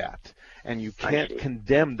do that. And you can't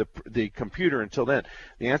condemn the computer until then.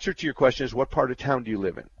 The answer to your question is, what part of town do you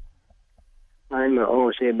live in? I'm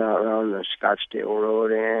say about around the Scottsdale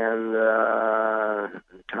Road and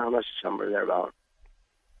Thomas, somewhere there about.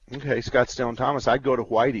 Okay, Scottsdale and Thomas. I'd go to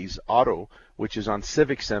Whitey's Auto, which is on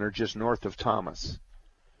Civic Center just north of Thomas.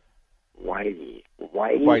 Whitey's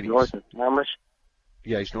north of Thomas?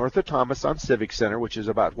 Yeah, he's north of Thomas on Civic Center, which is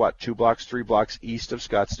about, 3 blocks east of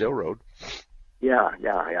Scottsdale Road. Yeah.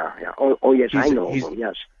 Oh, yes, I know him,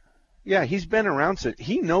 yes. Yeah, he's been around since.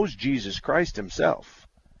 He knows Jesus Christ himself.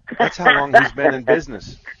 That's how long he's been in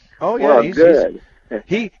business. Oh, yeah. Well, good.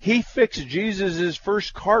 He fixed Jesus'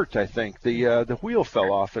 first cart, I think. The wheel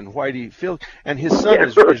fell off in Whitey Field, and his son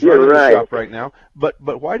is running the shop right now. But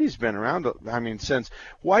Whitey's been around, since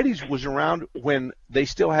Whitey's was around when they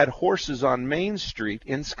still had horses on Main Street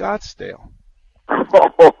in Scottsdale.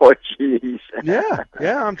 Oh, jeez. Yeah,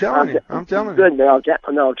 I'm telling you. Good. I'll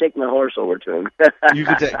take my horse over to him. You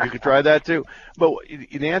could try that too. But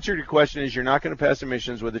the answer to your question is, you're not going to pass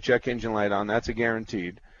emissions with a check engine light on. That's a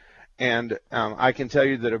guaranteed. And I can tell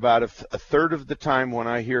you that about a third of the time when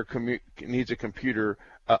I hear needs a computer,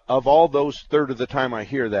 of all those third of the time I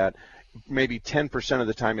hear that, maybe 10% of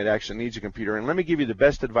the time it actually needs a computer. And let me give you the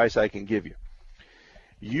best advice I can give you.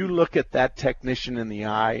 You look at that technician in the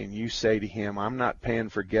eye and you say to him, I'm not paying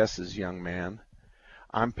for guesses, young man.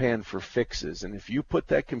 I'm paying for fixes. And if you put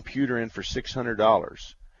that computer in for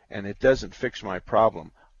 $600 and it doesn't fix my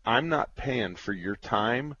problem, I'm not paying for your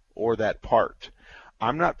time or that part.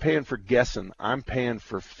 I'm not paying for guessing. I'm paying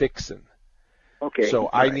for fixing. Okay. So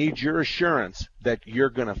I need your assurance that you're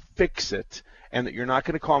going to fix it and that you're not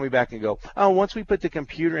going to call me back and go, oh, once we put the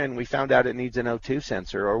computer in, we found out it needs an O2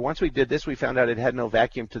 sensor, or once we did this, we found out it had no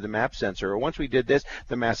vacuum to the map sensor, or once we did this,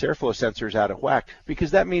 the mass airflow sensor is out of whack,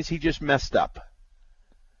 because that means he just messed up.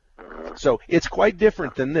 So it's quite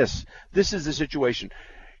different than this. This is the situation.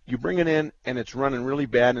 You bring it in, and it's running really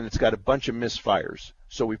bad, and it's got a bunch of misfires.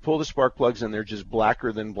 So we pull the spark plugs, and they're just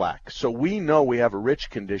blacker than black. So we know we have a rich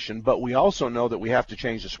condition, but we also know that we have to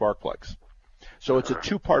change the spark plugs. So it's a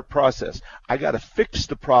two-part process. I got to fix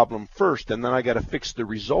the problem first, and then I got to fix the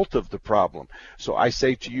result of the problem. So I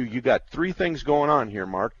say to you, you got three things going on here,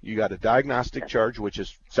 Mark. You got a diagnostic charge, which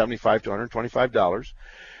is $75 to $125.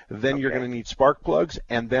 Then you're going to need spark plugs,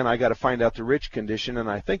 and then I got to find out the rich condition, and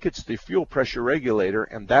I think it's the fuel pressure regulator,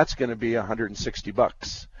 and that's going to be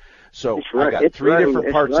 $160. So I got three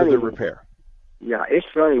different parts of the repair. Yeah, it's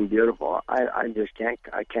running beautiful. I just can't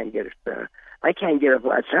get it. I can't get a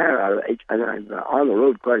flat tire out of it, and I'm on the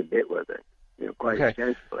road quite a bit with it, quite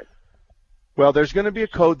extensively. Well, there's going to be a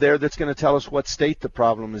code there that's going to tell us what state the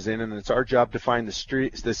problem is in, and it's our job to find the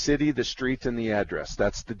street, the city, the street, and the address.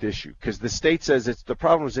 That's the issue, because the state says the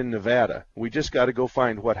problem's in Nevada. We just got to go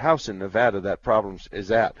find what house in Nevada that problem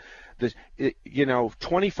is at.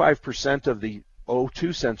 25% of the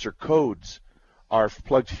O2 sensor codes are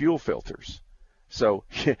plugged fuel filters. So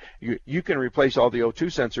you can replace all the O2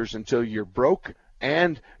 sensors until you're broke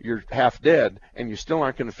and you're half dead, and you still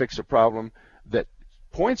aren't going to fix a problem that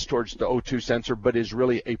points towards the O2 sensor but is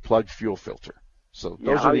really a plugged fuel filter. So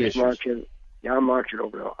those are the issues. I'll march it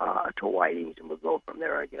over to Whiting's, and we'll go from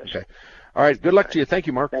there, I guess. Okay. All right. Good luck to you. Thank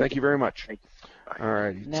you, Mark. Thank you very much. All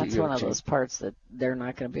right. And that's one of those parts that they're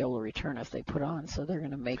not going to be able to return if they put on, so they're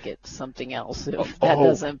going to make it something else if that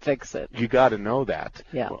doesn't fix it. You got to know that.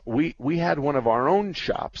 Yeah. We had one of our own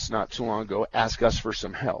shops not too long ago ask us for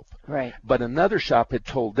some help. Right. But another shop had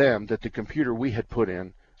told them that the computer we had put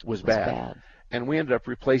in was bad. And we ended up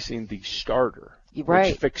replacing the starter,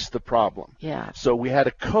 which fixed the problem. Yeah. So we had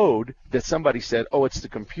a code that somebody said, oh, it's the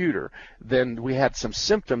computer. Then we had some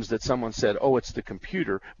symptoms that someone said, oh, it's the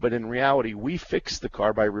computer. But in reality, we fixed the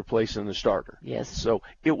car by replacing the starter. Yes. So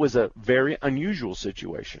it was a very unusual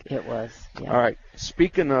situation. It was. Yeah. All right.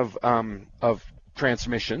 Speaking of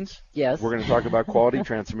transmissions. Yes. We're going to talk about quality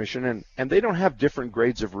transmission, and they don't have different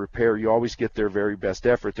grades of repair. You always get their very best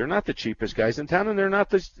effort. They're not the cheapest guys in town, and they're not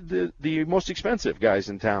the most expensive guys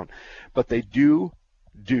in town, but they do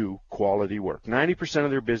quality work. 90%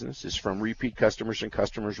 of their business is from repeat customers and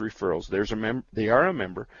customers referrals. They are a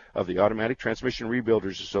member of the Automatic Transmission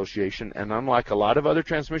Rebuilders Association, and unlike a lot of other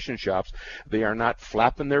transmission shops, they are not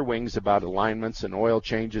flapping their wings about alignments and oil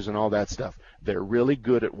changes and all that stuff. They're really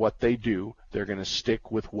good at what they do. They're going to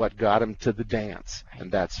stick with what got them to the dance,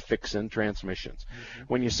 and that's fixing transmissions. Mm-hmm.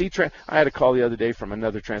 When you see, I had a call the other day from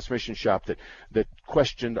another transmission shop that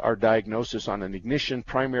questioned our diagnosis on an ignition,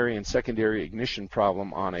 primary and secondary ignition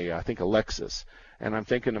problem on I think a Lexus. And I'm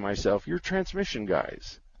thinking to myself, you're transmission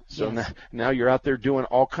guys. So yes. now you're out there doing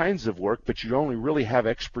all kinds of work, but you only really have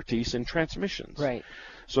expertise in transmissions. Right.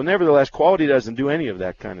 So nevertheless, Quality doesn't do any of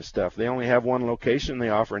that kind of stuff. They only have one location. They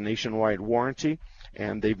offer a nationwide warranty,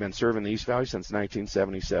 and they've been serving the East Valley since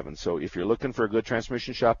 1977. So if you're looking for a good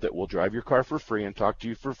transmission shop that will drive your car for free and talk to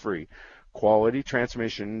you for free, Quality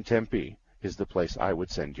Transmission in Tempe is the place I would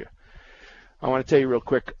send you. I want to tell you real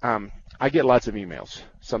quick, I get lots of emails,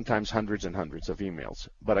 sometimes hundreds and hundreds of emails.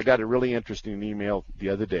 But I got a really interesting email the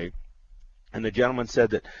other day, and the gentleman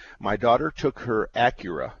said that my daughter took her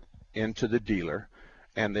Acura into the dealer,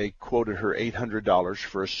 and they quoted her $800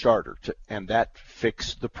 for a starter, and that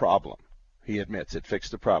fixed the problem. He admits it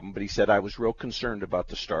fixed the problem, but he said, I was real concerned about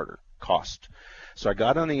the starter cost. So I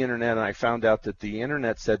got on the internet, and I found out that the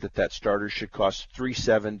internet said that starter should cost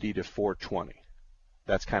 $370 to $420.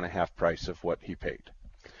 That's kind of half price of what he paid.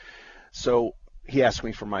 So he asked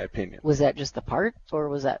me for my opinion. Was that just the part, or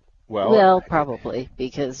was that? Well, probably,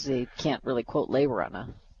 because they can't really quote labor on a.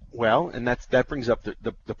 Well, and that brings up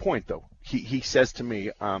the point, though. He says to me,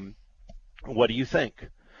 what do you think?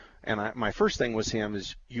 And my first thing was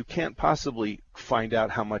is you can't possibly find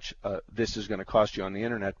out how much this is going to cost you on the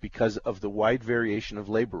internet because of the wide variation of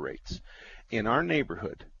labor rates. In our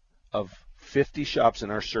neighborhood of 50 shops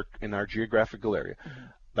in our geographical area,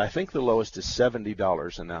 mm-hmm. I think the lowest is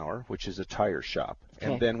 $70 an hour, which is a tire shop.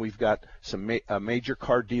 Okay. And then we've got a major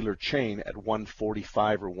car dealer chain at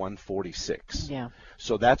 $145 or $146. Yeah.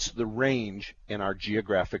 So that's the range in our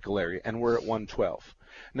geographical area, and we're at $112.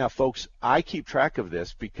 Now, folks, I keep track of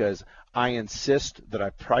this because I insist that I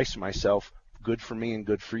price myself good for me and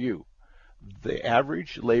good for you. The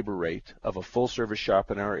average labor rate of a full-service shop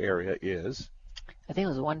in our area is I think it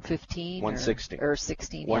was 115 116. or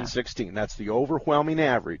 16. 116. That's the overwhelming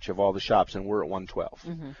average of all the shops, and we're at 112.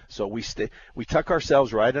 Mm-hmm. So we tuck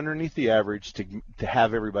ourselves right underneath the average to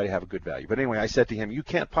have everybody have a good value. But anyway, I said to him, you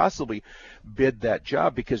can't possibly bid that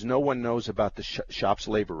job because no one knows about the shop's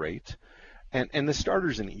labor rate. And the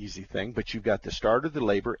starter's an easy thing, but you've got the starter, the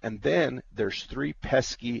labor, and then there's 3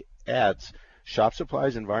 pesky ads: shop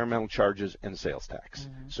supplies, environmental charges, and sales tax.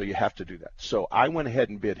 Mm-hmm. So you have to do that. So I went ahead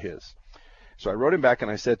and bid his. So I wrote him back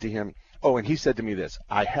and I said to him, and he said to me this: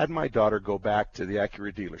 I had my daughter go back to the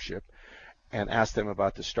Acura dealership and ask them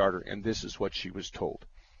about the starter, and this is what she was told.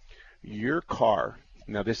 Your car,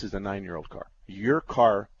 now this is a 9-year-old car, your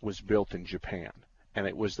car was built in Japan, and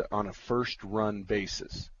it was on a first run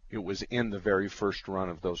basis. It was in the very first run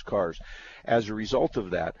of those cars. As a result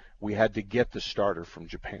of that, we had to get the starter from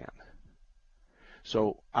Japan.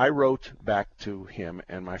 So I wrote back to him,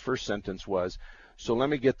 and my first sentence was, so let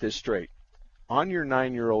me get this straight. On your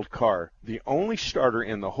 9-year-old car, the only starter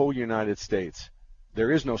in the whole United States,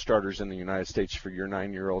 there is no starters in the United States for your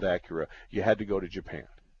 9-year-old Acura. You had to go to Japan.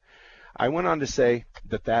 I went on to say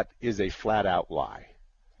that is a flat-out lie.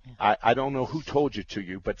 I don't know who told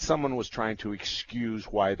you, but someone was trying to excuse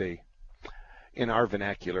why they, in our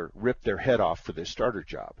vernacular, ripped their head off for this starter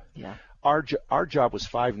job. Yeah. Our job was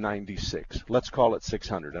 $596. Let's call it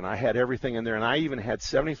 $600. And I had everything in there, and I even had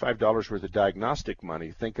 $75 worth of diagnostic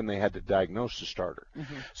money, thinking they had to diagnose the starter.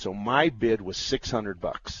 Mm-hmm. So my bid was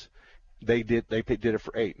 $600. They did it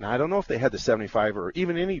for $800. Now I don't know if they had the $75 or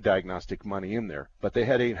even any diagnostic money in there, but they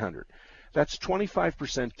had $800. That's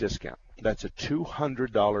 25% discount. That's a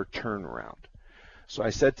 $200 turnaround. So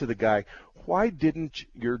I said to the guy, why didn't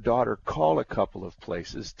your daughter call a couple of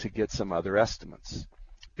places to get some other estimates?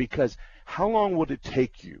 Because how long would it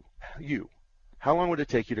take you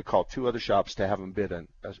to call 2 other shops to have them bid a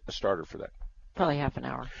starter for that? Probably half an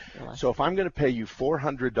hour or less. So if I'm going to pay you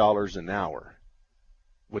 $400 an hour,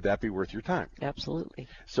 would that be worth your time? Absolutely.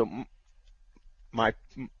 So my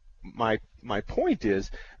point is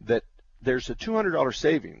that there's a $200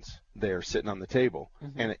 savings there sitting on the table,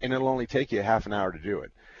 mm-hmm. and it'll only take you half an hour to do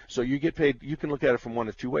it. So you get paid. You can look at it from one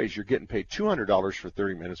of 2 ways. You're getting paid $200 for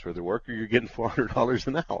 30 minutes worth of work, or you're getting $400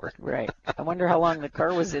 an hour. Right. I wonder how long the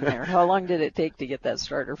car was in there. How long did it take to get that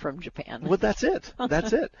starter from Japan? Well, that's it.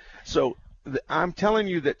 That's it. So I'm telling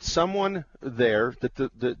you that someone there that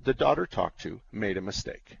the daughter talked to made a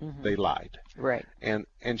mistake. Mm-hmm. They lied. Right. And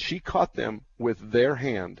she caught them with their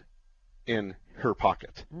hand in her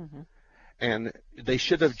pocket. Mm-hmm. And they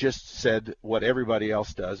should have just said what everybody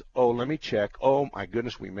else does. Oh, let me check. Oh, my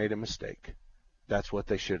goodness, we made a mistake. That's what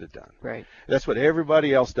they should have done. Right. That's what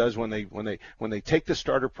everybody else does when they take the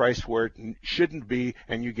starter price where it shouldn't be,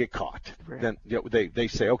 and you get caught. Right. Then they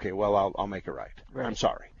say, okay, well, I'll make it right. I'm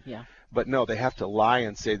sorry. Yeah. But no, they have to lie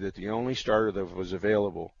and say that the only starter that was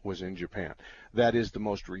available was in Japan. That is the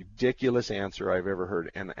most ridiculous answer I've ever heard.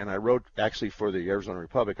 And I wrote, actually for the Arizona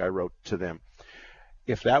Republic, I wrote to them,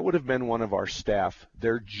 if that would have been one of our staff,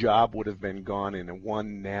 their job would have been gone in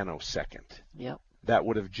 1 nanosecond. Yep. That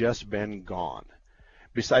would have just been gone.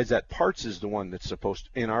 Besides that, parts is the one that's supposed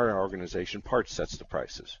to, in our organization, parts sets the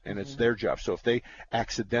prices, and it's their job. So if they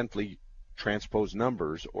accidentally transpose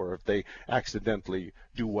numbers, or if they accidentally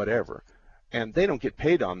do whatever, and they don't get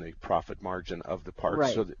paid on the profit margin of the parts,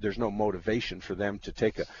 right. So there's no motivation for them to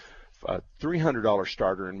take a $300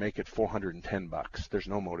 starter and make it $410. There's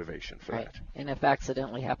no motivation for right. that. And if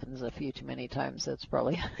accidentally happens a few too many times, that's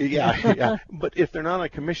probably yeah. But if they're not on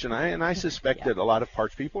commission, I suspect that a lot of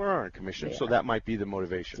parts people are on commission, so that might be the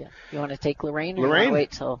motivation. Yeah. You want to take Lorraine? Or Lorraine? You want to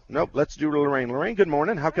wait till? Nope. Let's do Lorraine. Lorraine, good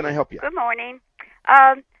morning. How can I help you? Good morning.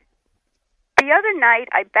 The other night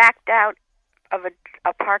I backed out of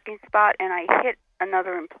a parking spot and I hit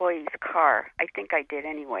another employee's car. I think I did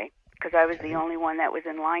anyway, because I was the only one that was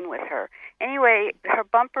in line with her. Anyway, her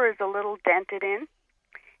bumper is a little dented in,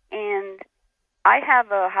 and I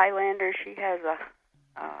have a Highlander. She has a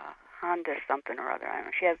Honda something or other. I don't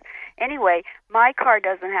know. She has. Anyway, my car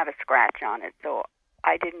doesn't have a scratch on it, so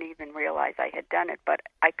I didn't even realize I had done it. But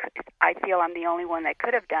I feel I'm the only one that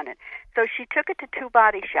could have done it. So she took it to 2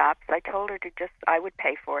 body shops. I told her I would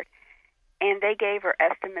pay for it, and they gave her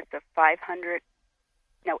estimates of $800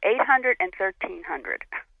 and $1,300.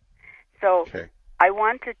 So I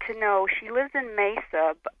wanted to know, she lives in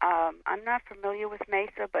Mesa. I'm not familiar with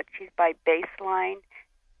Mesa, but she's by Baseline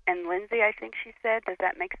and Lindsay, I think she said. Does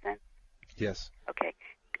that make sense? Yes. Okay.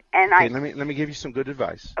 And let me give you some good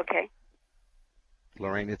advice. Okay.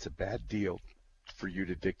 Lorraine, it's a bad deal for you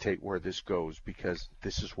to dictate where this goes, because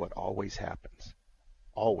this is what always happens.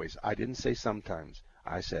 Always. I didn't say sometimes.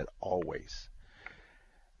 I said always.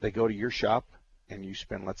 They go to your shop, and you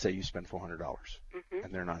spend, let's say you spend $400,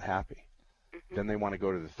 and they're not happy. Then they want to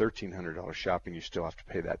go to the $1,300 shopping. You still have to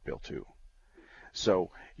pay that bill too.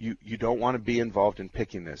 So you don't want to be involved in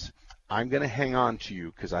picking this. I'm going to hang on to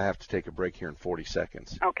you because I have to take a break here in 40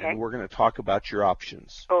 seconds. Okay. And we're going to talk about your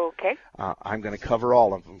options. Okay. I'm going to cover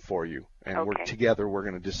all of them for you. And Okay. we're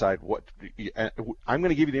going to decide what I'm going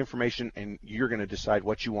to give you the information, and you're going to decide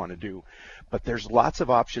what you want to do. But there's lots of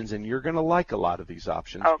options, and you're going to like a lot of these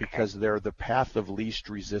options because they're the path of least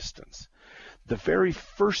resistance. The very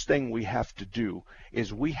first thing we have to do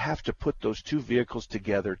is we have to put those two vehicles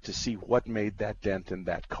together to see what made that dent in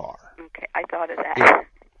that car. Okay, I thought of that.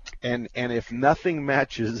 And if nothing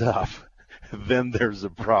matches up, then there's a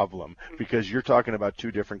problem because you're talking about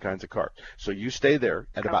two different kinds of cars. So you stay there.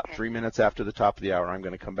 At about 3 minutes after the top of the hour, I'm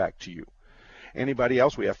going to come back to you. Anybody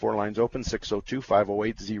else? We have 4 lines open,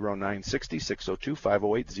 602-508-0960,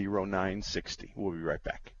 602-508-0960. We'll be right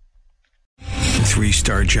back.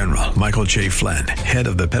 3-star General Michael J. Flynn, head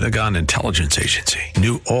of the Pentagon Intelligence Agency,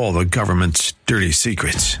 knew all the government's dirty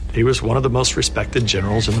secrets. He was one of the most respected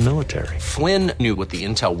generals in the military. Flynn knew what the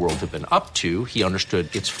intel world had been up to. He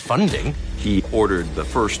understood its funding. He ordered the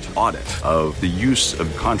first audit of the use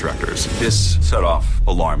of contractors. This set off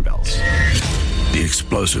alarm bells. The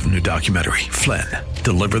explosive new documentary, Flynn,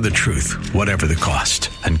 Deliver the Truth, Whatever the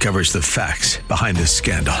Cost, uncovers the facts behind this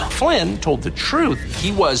scandal. Flynn told the truth.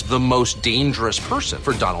 He was the most dangerous person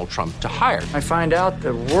for Donald Trump to hire. I find out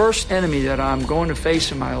the worst enemy that I'm going to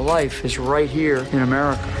face in my life is right here in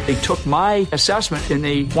America. They took my assessment and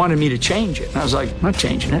they wanted me to change it. And I was like, I'm not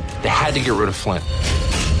changing it. They had to get rid of Flynn.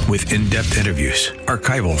 With in-depth interviews,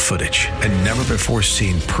 archival footage, and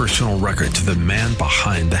never-before-seen personal records of the man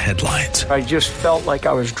behind the headlines. I just felt like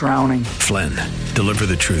I was drowning. Flynn, Deliver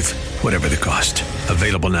the Truth, Whatever the Cost.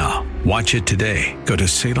 Available now. Watch it today. Go to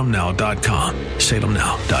salemnow.com.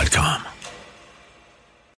 salemnow.com.